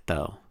that,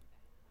 though?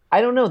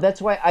 I don't know.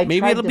 That's why I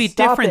Maybe tried it'll to be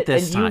stop different it,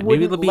 this and you time. Maybe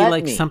wouldn't it'll be let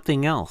like me.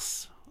 something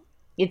else.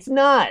 It's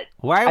not.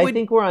 Why I would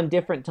think we're on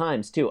different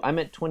times too. I'm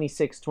at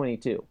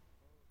 26:22.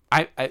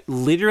 I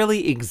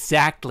literally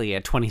exactly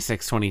at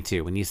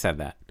 26:22 when you said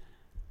that.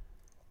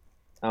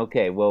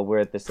 Okay, well we're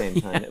at the same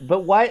time.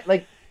 But why?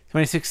 Like,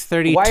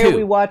 26:32. why are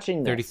we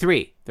watching this?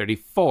 33,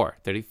 34,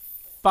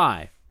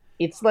 35.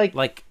 It's like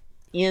Like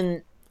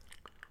in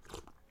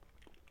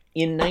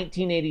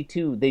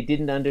 1982, they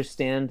didn't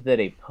understand that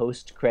a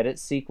post-credit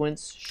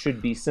sequence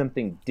should be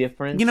something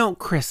different. you know,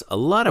 Chris, a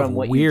lot of From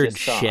what you weird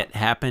just saw. shit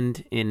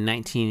happened in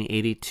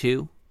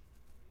 1982.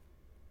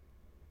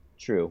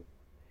 True.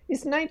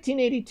 Is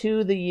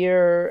 1982 the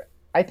year?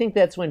 I think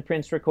that's when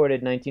Prince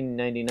recorded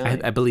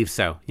 1999. I believe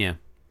so. Yeah.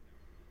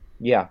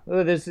 Yeah.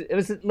 Oh, there's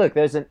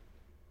an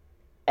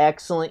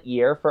excellent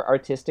year for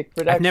artistic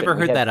production. I've never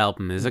We heard had that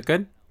album. Is it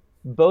good?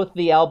 both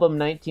the album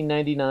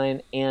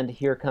 1999 and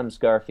Here Comes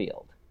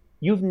Garfield.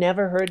 You've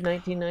never heard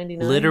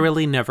 1999?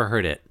 Literally never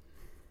heard it.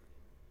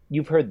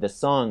 You've heard the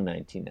song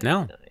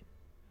 1999.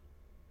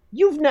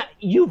 No.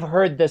 You've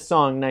heard the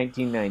song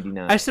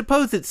 1999. I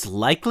suppose it's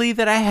likely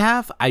that I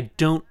have. I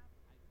don't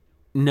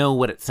know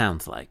what it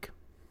sounds like.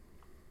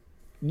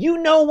 You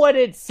know what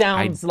it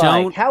sounds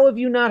like. How have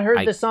you not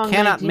heard the song I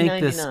cannot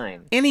 1999?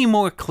 make this any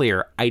more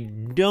clear. I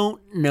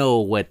don't know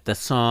what the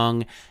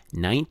song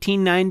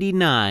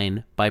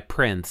 1999 by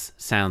Prince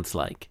sounds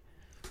like.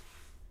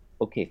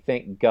 Okay,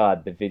 thank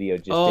God the video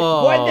just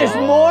Oh. did. What, there's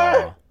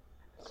more?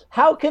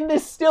 How can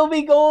this still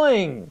be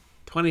going?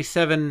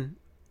 27.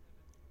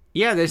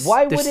 Yeah, there's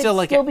Why would there's it still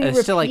like still be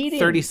there's still like repeating?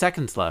 30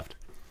 seconds left.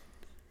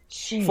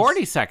 Jeez.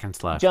 40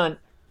 seconds left. John,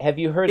 have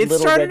you heard It Little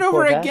started Red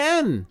over Corvette?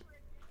 again.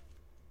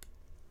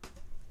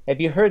 Have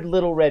you heard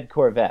Little Red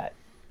Corvette?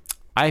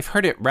 I've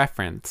heard it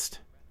referenced.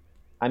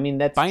 I mean,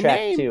 that's By track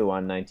name. 2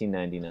 on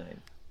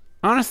 1999.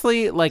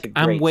 Honestly, like It's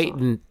a great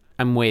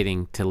I'm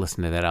waiting to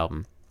listen to that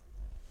album.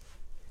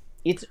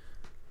 It's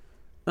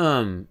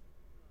Um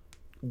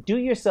do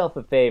yourself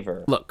a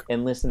favor. Look,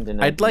 and listen to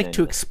 1999. I'd like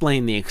to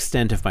explain the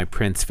extent of my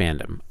Prince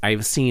fandom.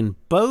 I've seen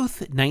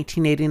both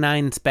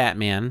 1989's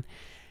Batman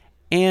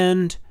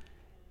and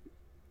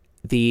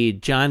the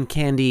John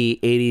Candy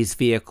 80s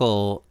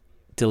vehicle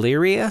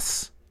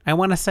Delirious, I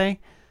want to say.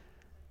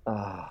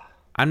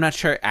 I'm not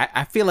sure.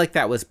 I feel like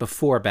that was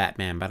before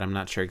Batman, but I'm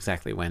not sure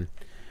exactly when.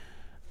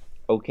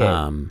 Okay.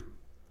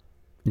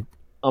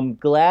 I'm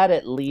glad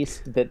at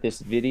least that this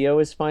video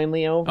is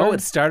finally over. Oh,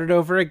 it started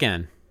over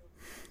again.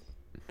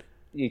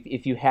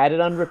 If you had it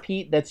on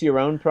repeat, that's your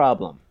own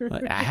problem.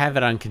 I have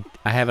it on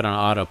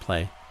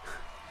autoplay.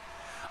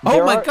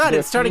 There Oh my are- God! there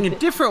It's starting are a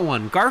different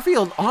one.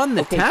 Garfield on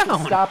the Okay,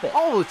 town. stop it.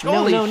 Oh,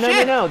 holy no,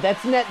 shit! No.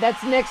 That's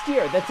next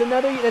year. That's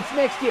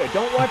next year.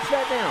 Don't watch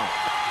that now.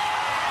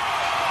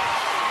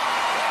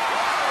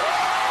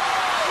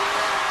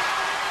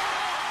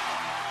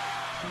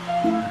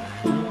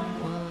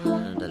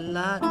 Want a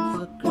lot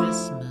for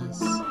Christmas.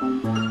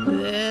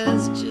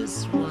 There's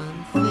just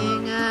one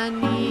thing I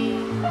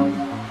need.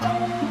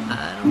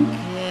 I don't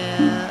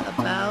care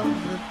about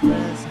the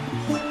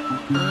presents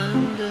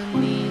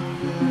underneath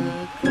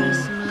the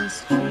Christmas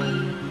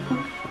tree.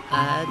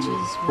 I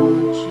just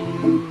want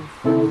you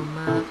for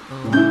my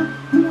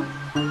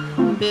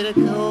own. Bitter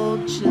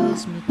cold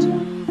chills me to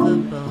the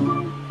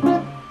bone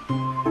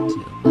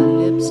till my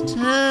lips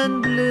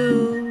turn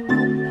blue.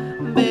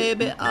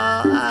 Baby,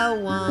 all I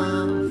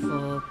want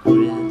for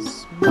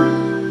Christmas.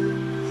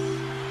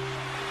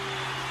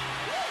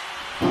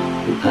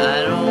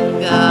 I don't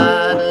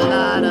got a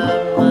lot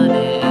of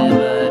money,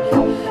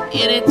 but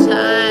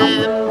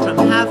anytime from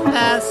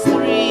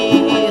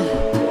 3:30,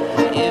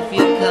 if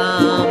you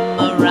come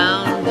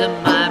around to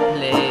my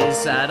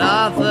place, I'd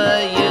offer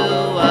you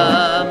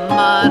a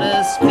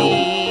modest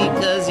fee.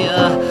 'Cause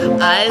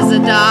your eyes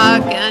are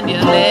dark and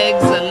your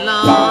legs are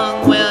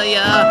long. Well,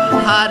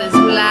 your heart is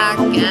black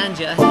and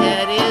your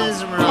head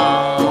is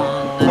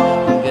wrong.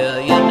 Girl,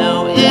 you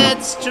know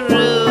it's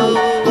true.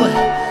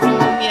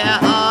 Yeah,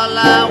 all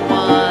I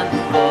want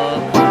for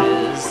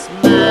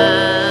Christmas.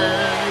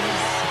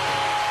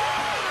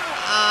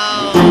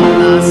 Oh,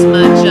 lost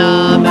my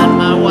job and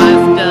my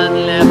wife done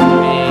left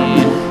me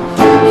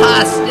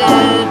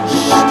hostage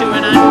to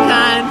an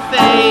unkind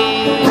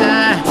fate.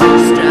 I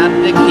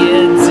strapped the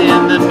kids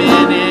in the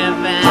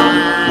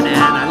minivan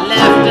and I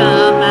left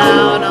them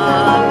out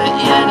on the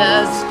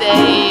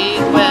interstate.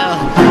 Well,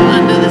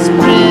 under this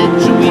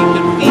bridge we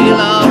could feel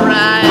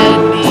alright.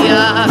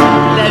 The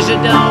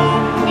pleasure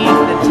dome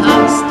neath the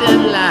tungsten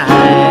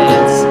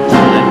lights.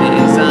 My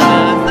days on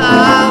earth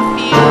are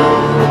few.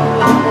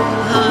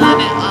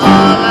 Honey,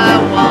 all I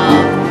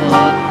want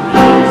for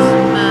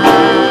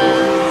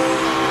Christmas,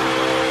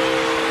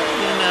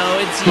 you know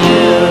it's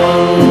you.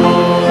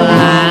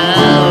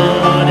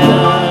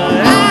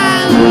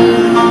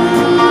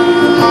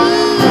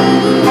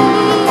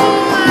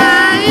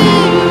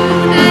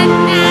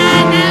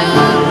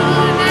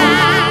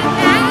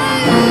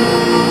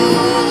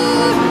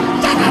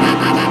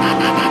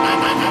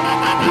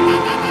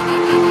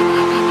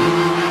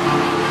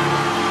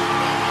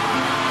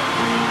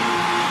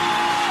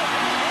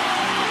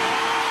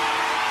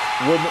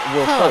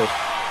 Well, first,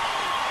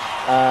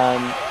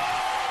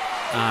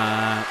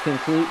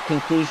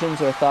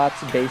 conclusions or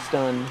thoughts based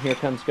on Here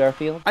Comes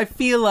Garfield? I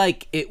feel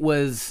like it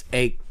was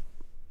a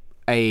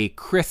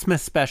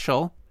Christmas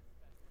special.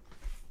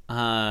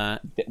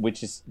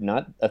 Which is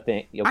not a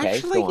thing. Okay,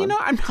 Actually, go on. you know,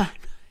 I'm not.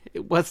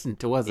 It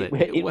wasn't. Was it?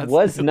 It wasn't.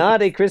 was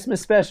not a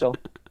Christmas special.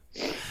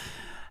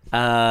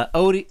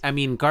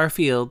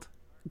 Garfield.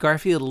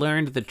 Garfield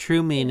learned the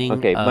true meaning.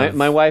 Okay, of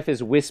my wife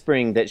is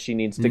whispering that she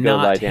needs to go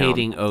lie not down.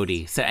 hating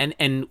Odie. So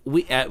and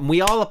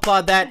we all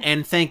applaud that,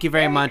 and thank you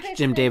very much,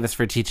 Jim Davis,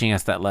 for teaching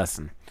us that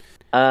lesson.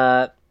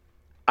 Are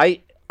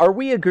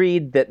we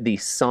agreed that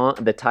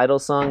the title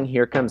song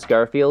 "Here Comes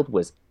Garfield"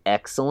 was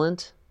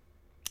excellent?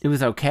 It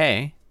was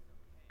okay.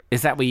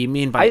 Is that what you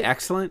mean by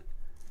excellent?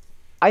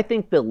 I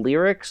think the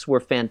lyrics were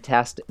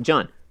fantastic.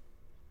 John,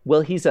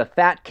 well, he's a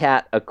fat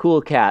cat, a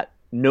cool cat,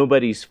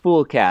 nobody's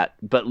fool cat,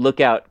 but look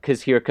out,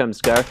 'cause here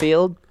comes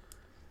Garfield.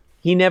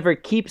 He never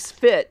keeps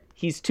fit,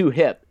 he's too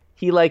hip.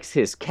 He likes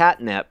his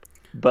catnip,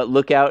 but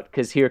look out,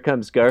 'cause here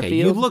comes Garfield. Okay,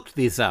 you looked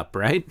these up,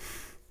 right?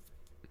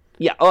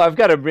 Yeah, I've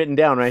got them written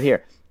down right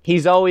here.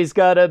 He's always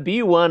gotta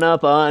be one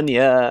up on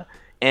ya,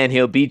 and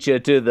he'll beat you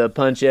to the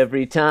punch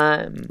every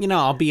time. You know,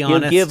 I'll be He'll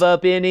honest. give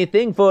up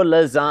anything for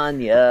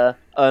lasagna,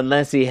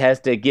 unless he has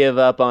to give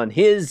up on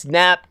his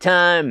nap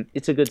time.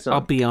 It's a good song.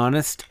 I'll be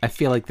honest. I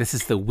feel like this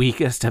is the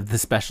weakest of the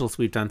specials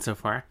we've done so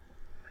far.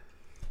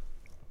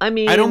 I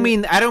mean, I don't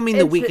mean the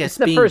it's weakest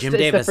the being first- Jim it's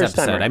the Davis first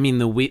time, episode. right? I mean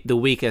the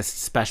weakest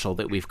special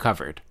that we've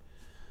covered.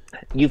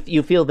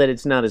 You feel that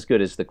it's not as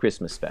good as the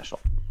Christmas special.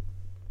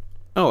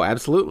 Oh,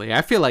 absolutely.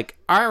 I feel like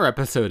our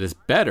episode is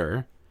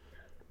better.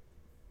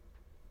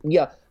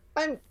 Yeah,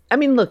 I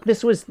mean, look,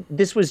 this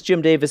was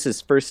Jim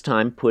Davis's first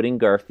time putting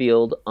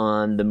Garfield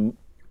on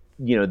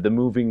the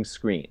moving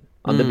screen,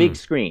 on the big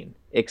screen.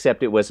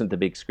 Except it wasn't the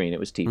big screen; it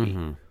was TV.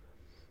 Mm-hmm.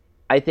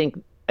 I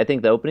think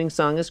the opening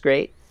song is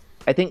great.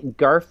 I think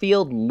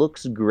Garfield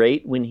looks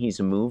great when he's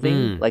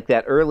moving. Like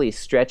that early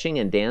stretching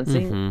and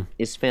dancing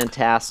is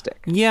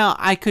fantastic. Yeah,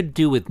 I could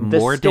do with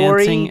more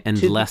story dancing and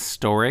to- less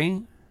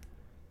story.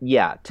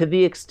 Yeah, to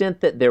the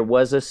extent that there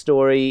was a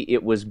story,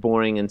 it was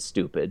boring and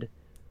stupid.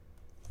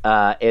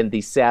 And the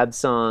sad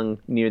song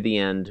near the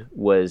end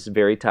was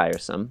very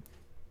tiresome.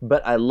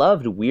 But I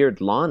loved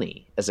Weird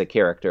Lonnie as a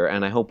character,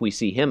 and I hope we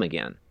see him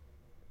again.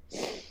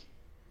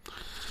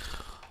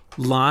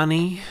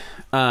 Lonnie,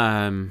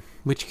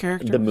 which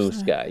character? The was moose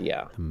that? guy,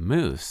 yeah. The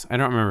moose. I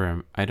don't remember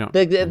him. I don't.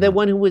 The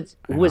one who was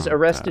don't,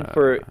 arrested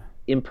for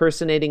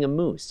impersonating a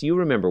moose. You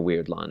remember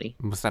Weird Lonnie?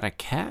 Was that a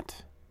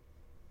cat?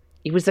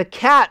 He was a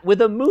cat with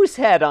a moose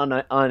head on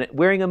it,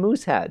 wearing a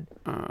moose head.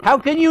 How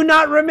can you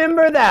not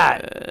remember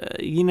that?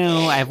 You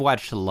know, I've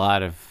watched a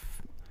lot of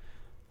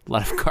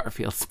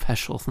Garfield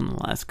specials in the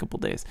last couple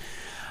days.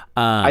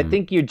 I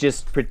think you're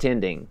just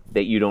pretending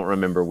that you don't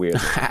remember Weird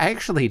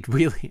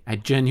Lonnie. I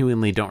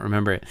genuinely don't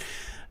remember it.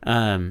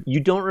 You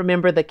don't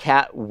remember the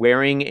cat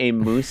wearing a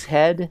moose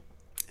head?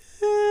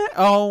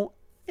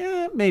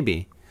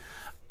 Maybe.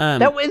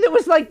 That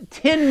was like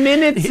 10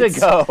 minutes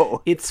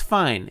ago. It's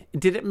fine.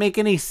 Did it make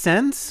any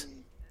sense?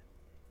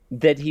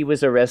 That he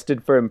was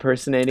arrested for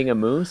impersonating a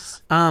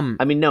moose? I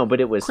mean, no, but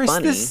it was Chris,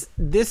 funny.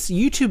 this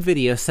YouTube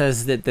video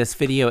says that this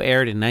video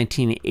aired in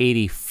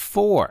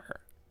 1984.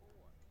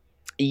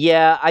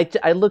 Yeah,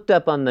 I looked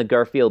up on the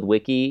Garfield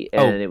wiki,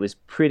 and it was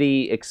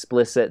pretty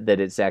explicit that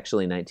it's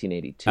actually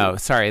 1982. Oh,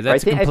 sorry.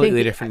 That's I a completely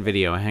think- different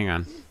video. Hang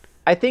on.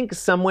 I think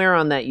somewhere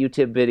on that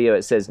YouTube video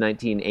it says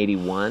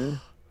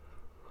 1981.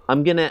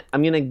 I'm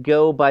gonna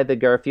go by the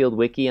Garfield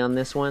wiki on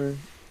this one.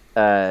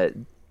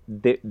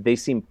 They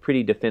seem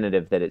pretty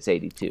definitive that it's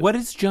 82. What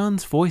is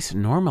John's voice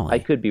normally? I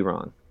could be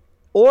wrong,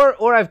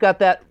 or I've got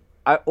that,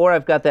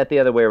 the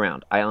other way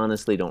around. I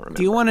honestly don't remember.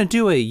 Do you want to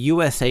do a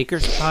U.S.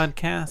 Acres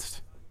podcast?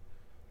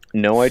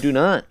 No, I do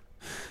not.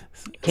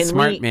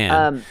 Smart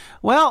man.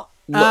 Well,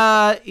 good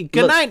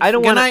look, night. I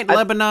don't good wanna- night, I-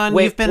 Lebanon.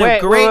 wait, You've been wait,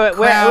 a great wait,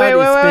 crowd. wait,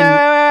 It's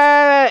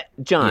been...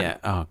 wait, John. Yeah.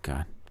 Oh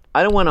God.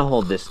 I don't want to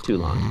hold this too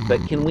long, but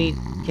can we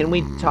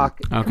talk?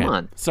 Okay. Come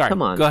on. Sorry.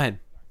 Come on. Go ahead.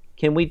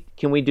 Can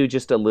we do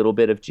just a little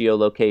bit of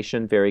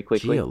geolocation very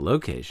quickly?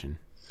 Geolocation.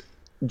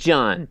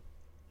 John,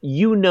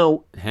 you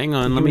know. Hang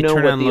on. Let You me know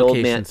turn what on the old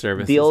location man-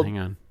 services. the old- Hang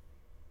on.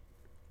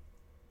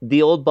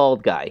 The old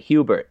bald guy,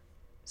 Hubert,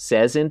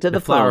 says into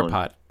the flower phone,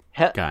 pot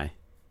 "He- guy.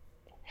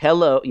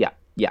 Hello, yeah,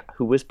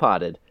 who was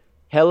potted.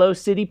 Hello,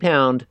 City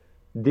Pound.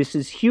 This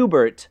is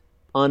Hubert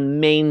on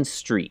Main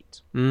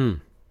Street.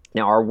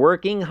 Now, our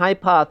working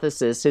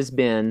hypothesis has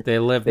been They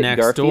live that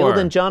next Garfield door.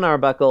 and John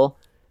Arbuckle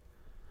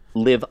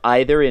live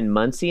either in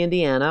Muncie,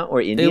 Indiana,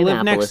 or They Indianapolis,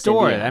 live next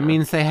door. Indiana. That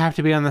means they have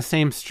to be on the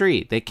same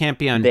street. They can't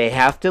be on. They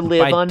have to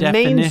live by on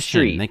definition, Main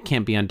Street, They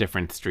can't be on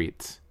different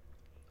streets.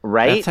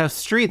 right? That's how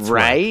streets work.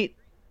 Right?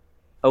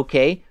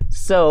 Okay,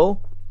 so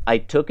I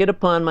took it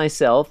upon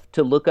myself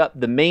to look up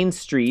the main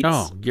streets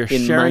Oh, you're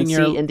in sharing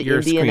Muncie and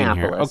your screen here.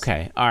 Indianapolis.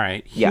 Okay, all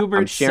right. Yeah, Hubert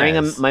I'm sharing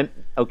says, my.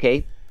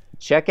 Okay,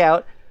 check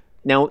out.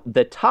 Now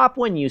the top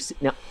one you see.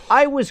 Now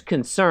I was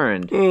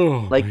concerned,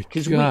 like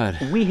because God.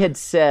 we had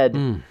said.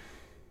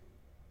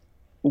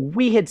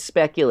 We had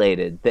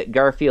speculated that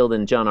Garfield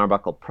and John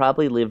Arbuckle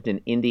probably lived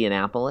in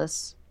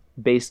Indianapolis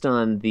based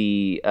on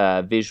the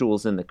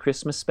visuals in the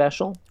Christmas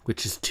special.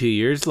 which is 2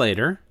 years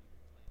later.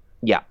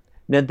 Yeah.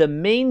 Now the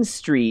main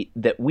street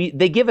that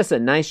they give us a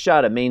nice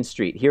shot of Main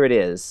Street. Here it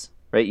is.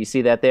 Right? You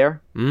see that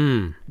there?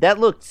 That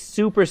looked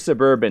super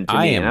suburban to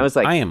me. And I was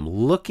like, I am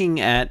looking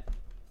at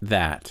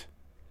that.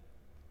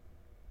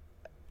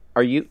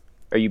 Are you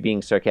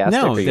being sarcastic?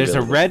 No, or are you there's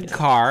a really red looking at it?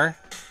 car.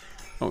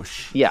 Oh,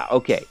 Yeah,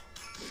 okay.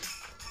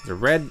 there's a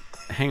red.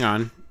 Hang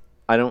on.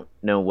 I don't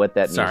know what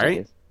that music Sorry.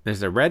 is.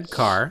 There's a red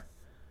car.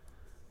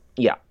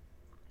 Yeah.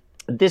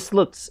 This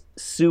looks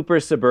super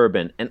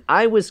suburban. And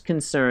I was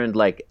concerned,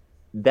 like,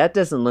 that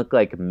doesn't look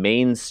like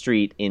Main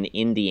Street in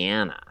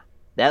Indiana.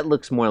 That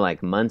looks more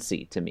like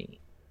Muncie to me.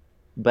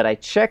 but I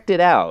checked it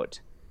out.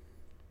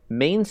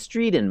 Main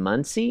Street in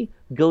Muncie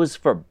goes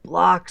for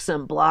blocks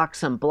and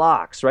blocks and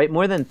blocks, right?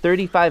 More than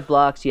 35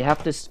 blocks. You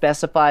have to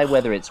specify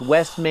whether it's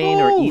West Main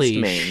or East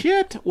Main. Holy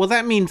shit! Well,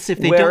 that means if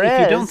you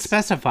don't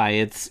specify,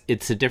 it's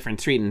a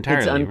different street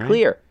entirely. It's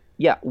unclear. Right?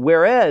 Yeah.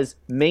 Whereas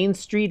Main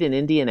Street in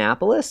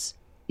Indianapolis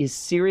is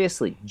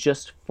seriously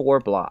just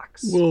 4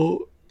 blocks. Well,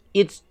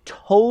 it's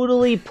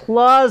totally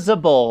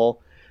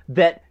plausible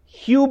that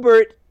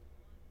Hubert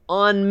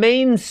on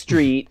Main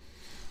Street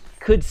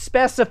could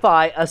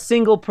specify a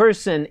single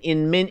person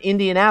in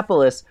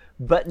Indianapolis,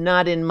 but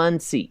not in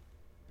Muncie.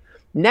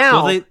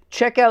 Now,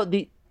 check out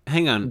the...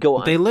 Hang on. Go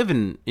on. They live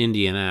in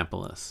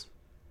Indianapolis.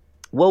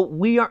 Well,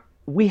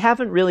 we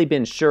haven't really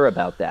been sure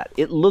about that.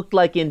 It looked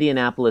like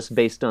Indianapolis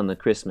based on the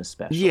Christmas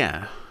special.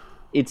 Yeah.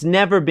 It's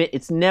never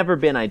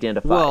been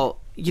identified. Well,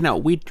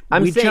 we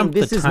saying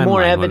this is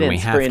more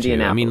evidence for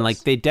Indianapolis. I mean, like,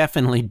 they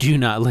definitely do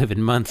not live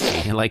in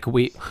Muncie. Like,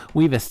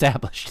 we've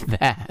established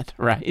that,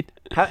 right?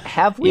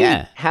 Have we?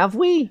 Yeah. Have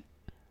we?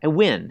 And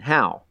when?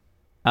 How?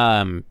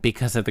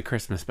 Because of the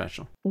Christmas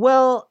special.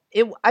 Well,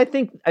 I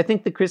think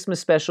the Christmas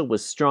special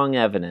was strong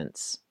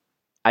evidence.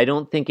 I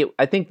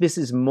think this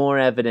is more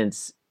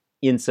evidence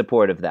in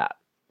support of that.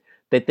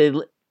 That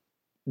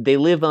they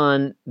live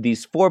on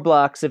these 4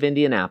 blocks of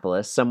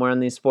Indianapolis, somewhere on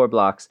these 4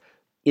 blocks.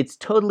 It's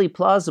totally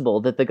plausible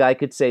that the guy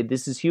could say,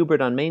 this is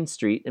Hubert on Main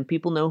Street, and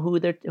people know who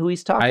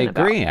he's talking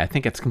about. I agree. I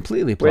think it's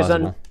completely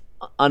plausible.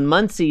 Whereas on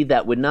Muncie,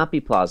 that would not be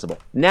plausible.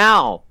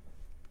 Now,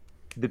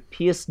 the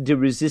pièce de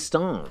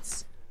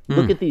résistance.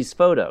 Look at these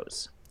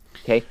photos.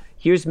 Okay,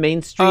 here's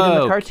Main Street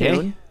in the cartoon.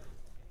 Okay.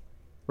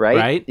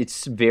 Right?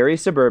 It's very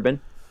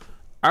suburban.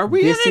 Are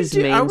we gonna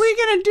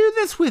do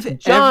this with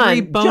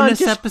every bonus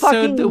just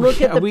episode?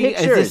 Look at the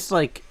pictures. Is this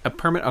like a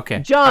permit? Okay,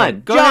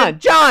 John. Go ahead.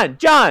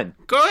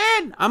 Go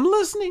ahead. I'm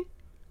listening.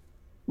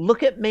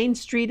 Look at Main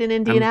Street in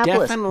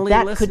Indianapolis. I'm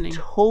definitely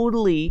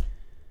listening.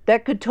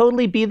 That could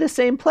totally be the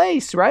same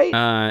place,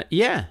 right?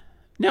 Yeah.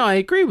 No, I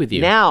agree with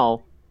you.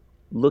 Now,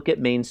 look at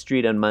Main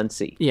Street on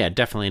Muncie. Yeah,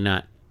 definitely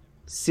not.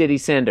 City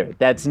Center.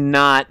 That's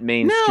not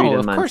Main Street on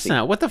Muncie. No, of course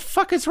not. What the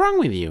fuck is wrong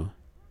with you?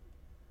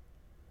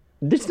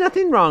 There's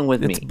nothing wrong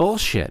with me. It's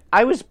bullshit.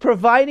 I was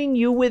providing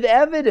you with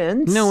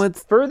evidence. No,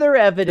 it's further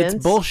evidence.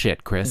 It's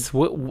bullshit, Chris.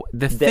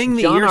 The thing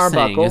that you're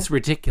saying is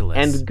ridiculous.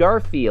 And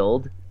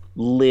Garfield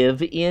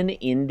live in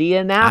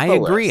Indianapolis. I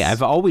agree.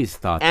 I've always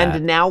thought that.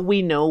 And now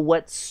we know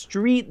what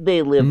street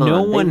they live on.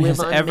 No one has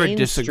ever Main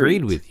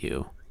disagreed Street. with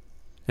you.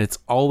 It's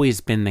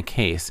always been the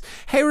case.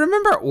 Hey,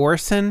 remember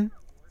Orson?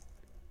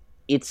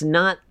 It's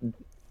not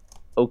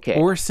okay.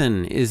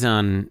 Orson is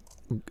on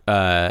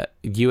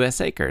U.S.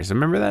 Acres.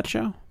 Remember that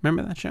show?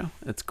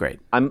 It's great.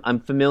 I'm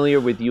familiar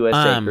with U.S.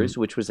 Acres,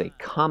 which was a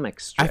comic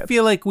strip. I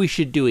feel like we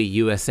should do a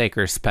U.S.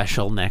 Acres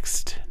special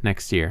next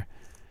year.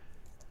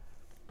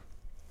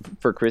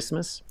 For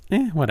Christmas?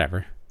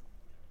 Whatever.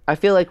 I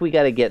feel like we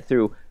got to get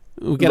through...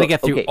 We got to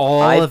get through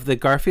all of the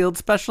Garfield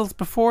specials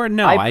before?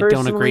 No, I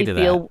don't agree to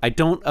that. I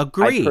don't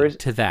agree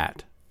to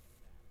that.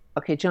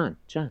 Okay, John.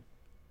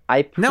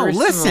 I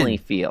personally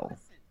feel...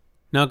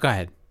 No, go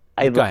ahead.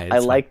 I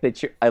like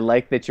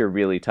that you're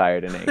really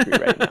tired and angry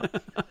right now.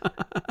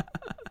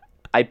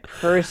 I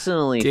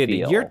personally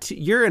feel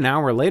you're an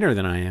hour later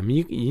than I am.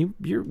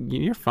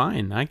 You're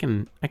fine. I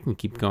can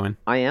keep going.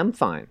 I am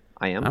fine.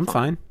 I'm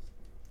fine.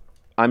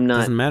 I'm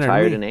not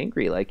tired and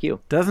angry like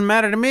you. Doesn't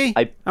matter to me.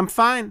 I'm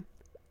fine.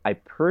 I'm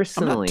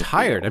not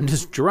tired. I'm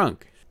just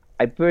drunk.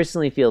 I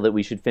personally feel that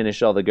we should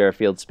finish all the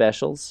Garfield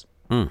specials,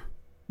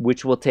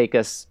 which will take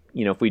us,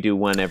 if we do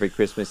one every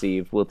Christmas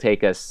Eve, will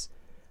take us,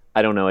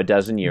 I don't know, a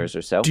dozen years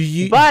or so. Do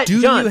you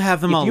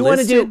have them all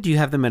listed? Do you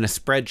have them in a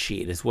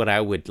spreadsheet is what I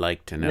would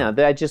like to know.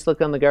 No, I just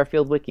look on the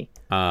Garfield Wiki.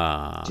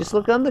 Just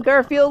look on the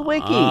Garfield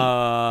Wiki.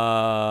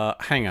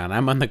 Hang on,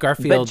 I'm on the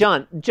Garfield...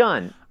 But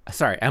John...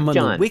 Sorry, I'm on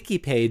the wiki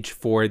page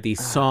for the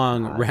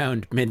song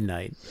Round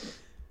Midnight.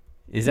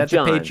 Is that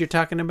the page you're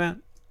talking about?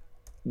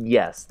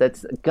 Yes,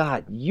 that's...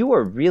 God, you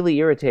are really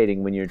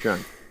irritating when you're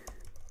drunk.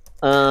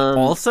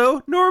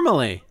 Also,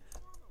 normally.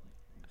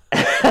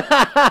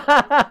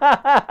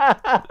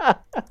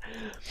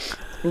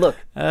 Look,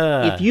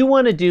 if you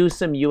want to do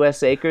some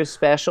U.S. Acres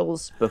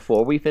specials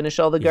before we finish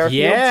all the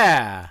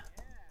Garfields,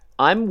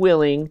 I'm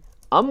willing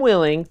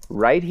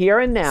right here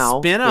and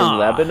now in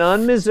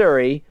Lebanon,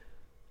 Missouri.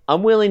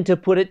 I'm willing to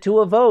put it to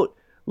a vote.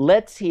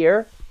 Let's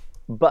hear,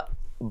 but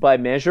by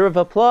measure of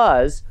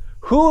applause,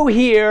 who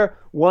here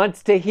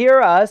wants to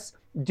hear us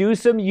do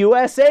some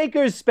U.S.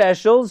 Acres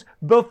specials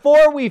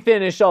before we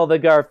finish all the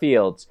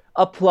Garfields?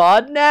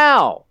 Applaud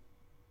now.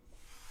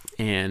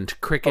 And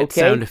cricket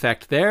sound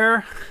effect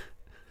there.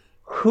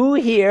 Who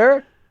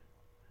here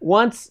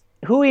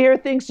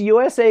thinks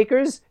U.S.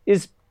 Acres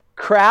is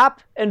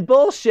crap and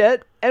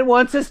bullshit and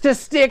wants us to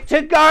stick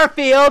to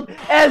Garfield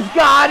as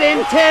God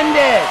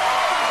intended?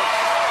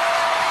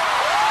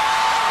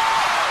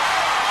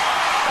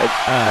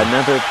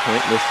 Another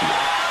pointless year.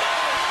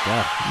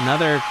 Yeah,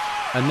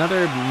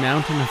 another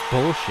mountain of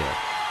bullshit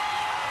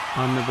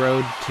on the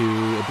road to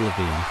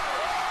oblivion.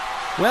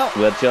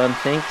 Well, John,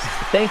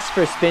 thanks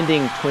for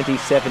spending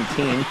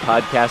 2017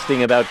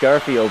 podcasting about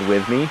Garfield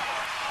with me.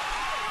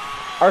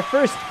 Our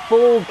first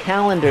full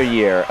calendar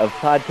year of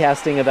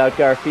podcasting about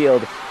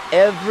Garfield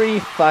every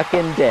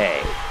fucking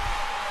day.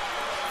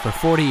 For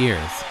 40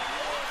 years.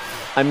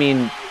 I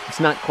mean, it's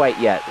not quite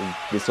yet.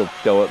 This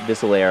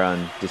will air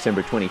on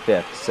December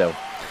 25th, so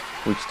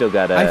we've still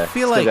got about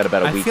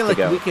a week to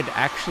go. We could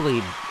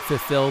actually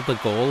fulfill the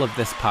goal of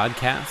this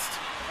podcast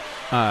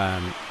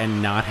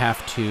and not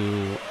have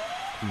to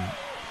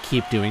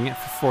keep doing it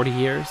for 40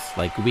 years.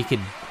 Like we could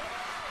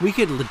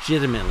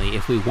legitimately,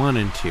 if we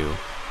wanted to,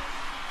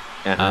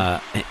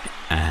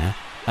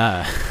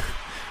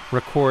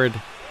 record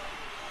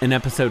an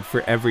episode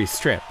for every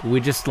strip. We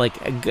just we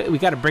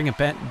got to bring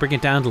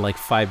it down to like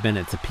 5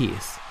 minutes a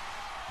piece.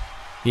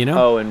 You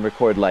know? Oh, and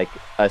record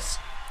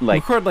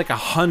record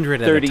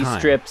 100 at a 30 time.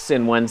 strips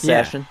in one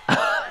session.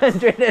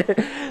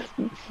 100.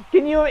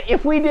 Can you,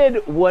 if we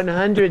did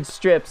 100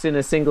 strips in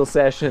a single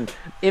session,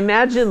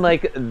 imagine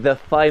the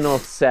final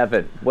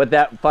 7, what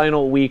that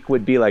final week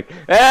would be like.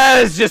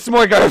 It's just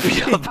more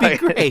Garfield. It'd be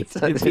great.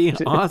 It'd be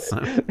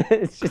awesome.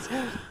 It's just,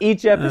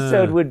 each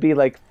episode would be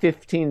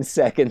 15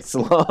 seconds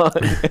long.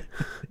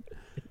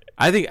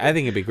 I think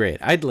it'd be great.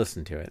 I'd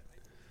listen to it.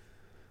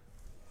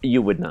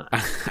 You would not.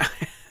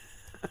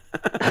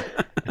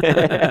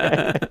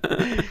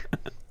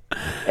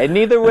 And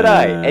neither would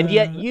I. And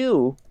yet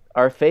you,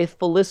 our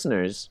faithful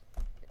listeners,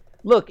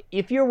 look,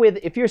 if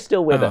you're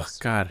still with us.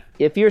 Oh God.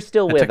 If you're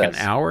still That with took us.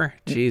 an hour?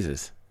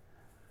 Jesus.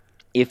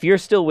 If you're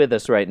still with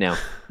us right now,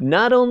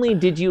 not only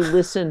did you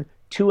listen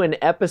to an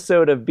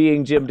episode of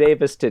Being Jim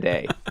Davis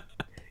today,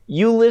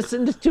 you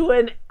listened to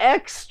an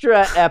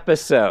extra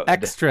episode.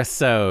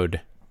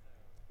 Extra-sode.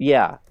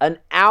 Yeah, an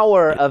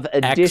hour of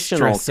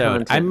additional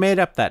Extra-sode. content. I made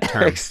up that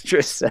term.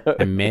 Extra-sode.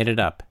 I made it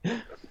up.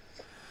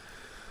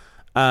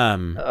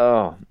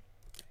 Oh.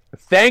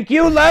 Thank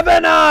you,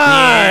 Lebanon!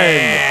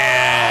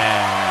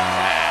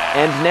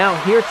 And now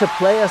here to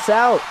play us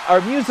out,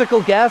 our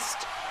musical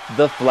guest,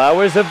 the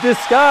Flowers of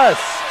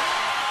Disgust.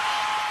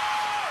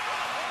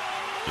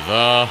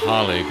 The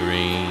holly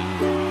green,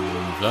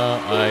 the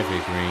ivy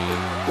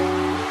green,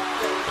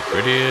 the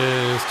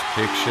prettiest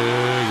picture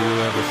you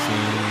ever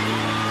seen.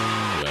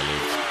 Well,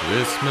 it's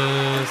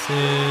Christmas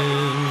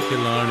in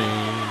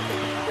Killarney,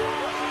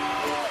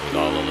 with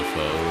all of the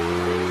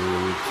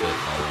folks at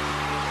home.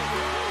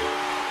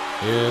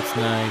 It's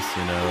nice,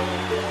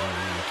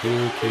 to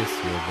kiss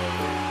your beau,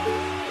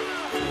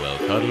 while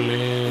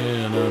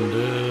cuddling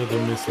under the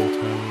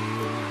mistletoe.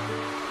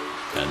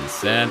 And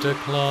Santa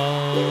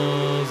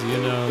Claus,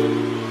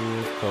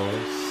 of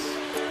course,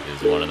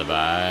 is one of the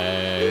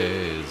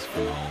boys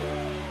from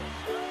home.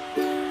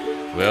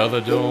 Well, the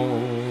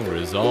door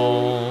is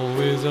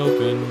always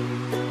open,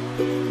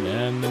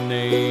 and the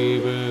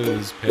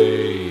neighbors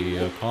pay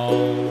a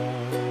call.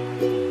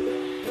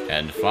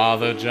 And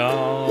Father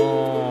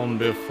John,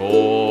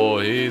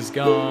 before he's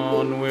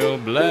gone, will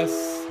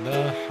bless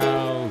the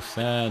house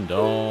and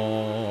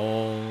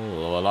all.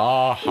 Well,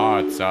 our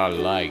hearts are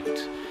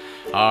light,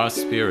 our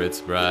spirits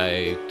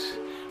bright,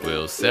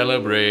 we'll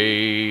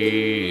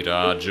celebrate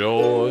our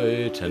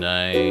joy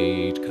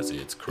tonight, 'cause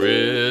it's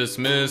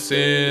Christmas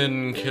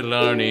in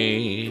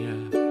Killarney,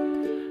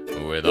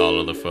 with all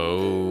of the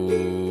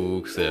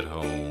folks at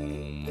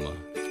home.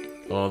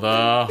 Oh,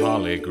 the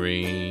holly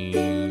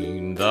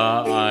green, the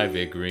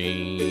ivy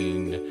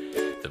green,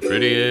 the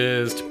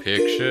prettiest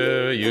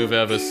picture you've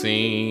ever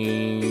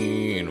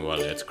seen.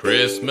 Well, it's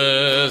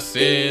Christmas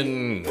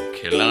in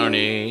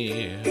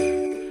Killarney,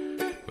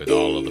 with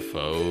all of the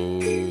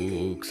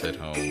folks at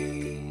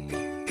home.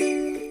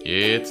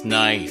 It's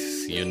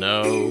nice,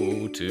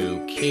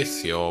 to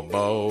kiss your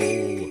beau,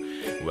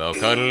 while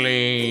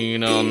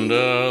cuddling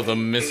under the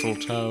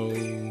mistletoe.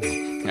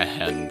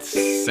 And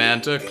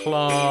Santa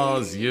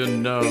Claus,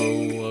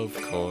 of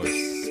course,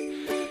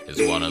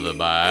 is one of the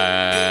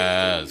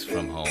boys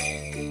from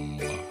home.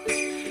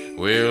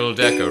 We'll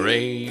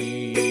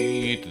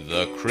decorate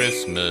the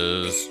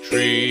Christmas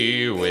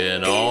tree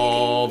when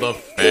all the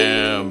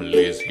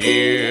family's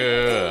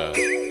here.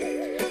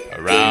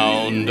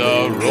 Around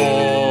a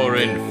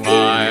roaring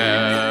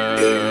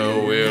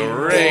fire, we'll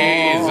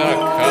raise a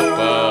cup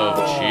of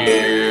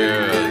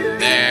cheer.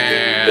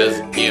 There's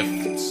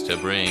gifts to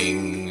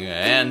bring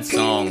and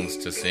songs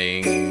to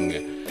sing,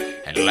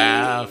 and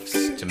laughs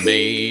to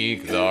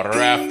make the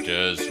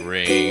rafters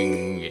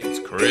ring. It's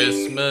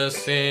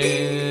Christmas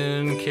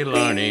in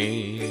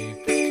Killarney,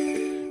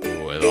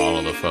 with all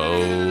of the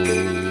folks,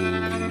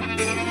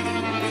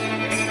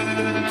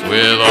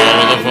 with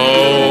all of the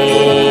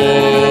folks.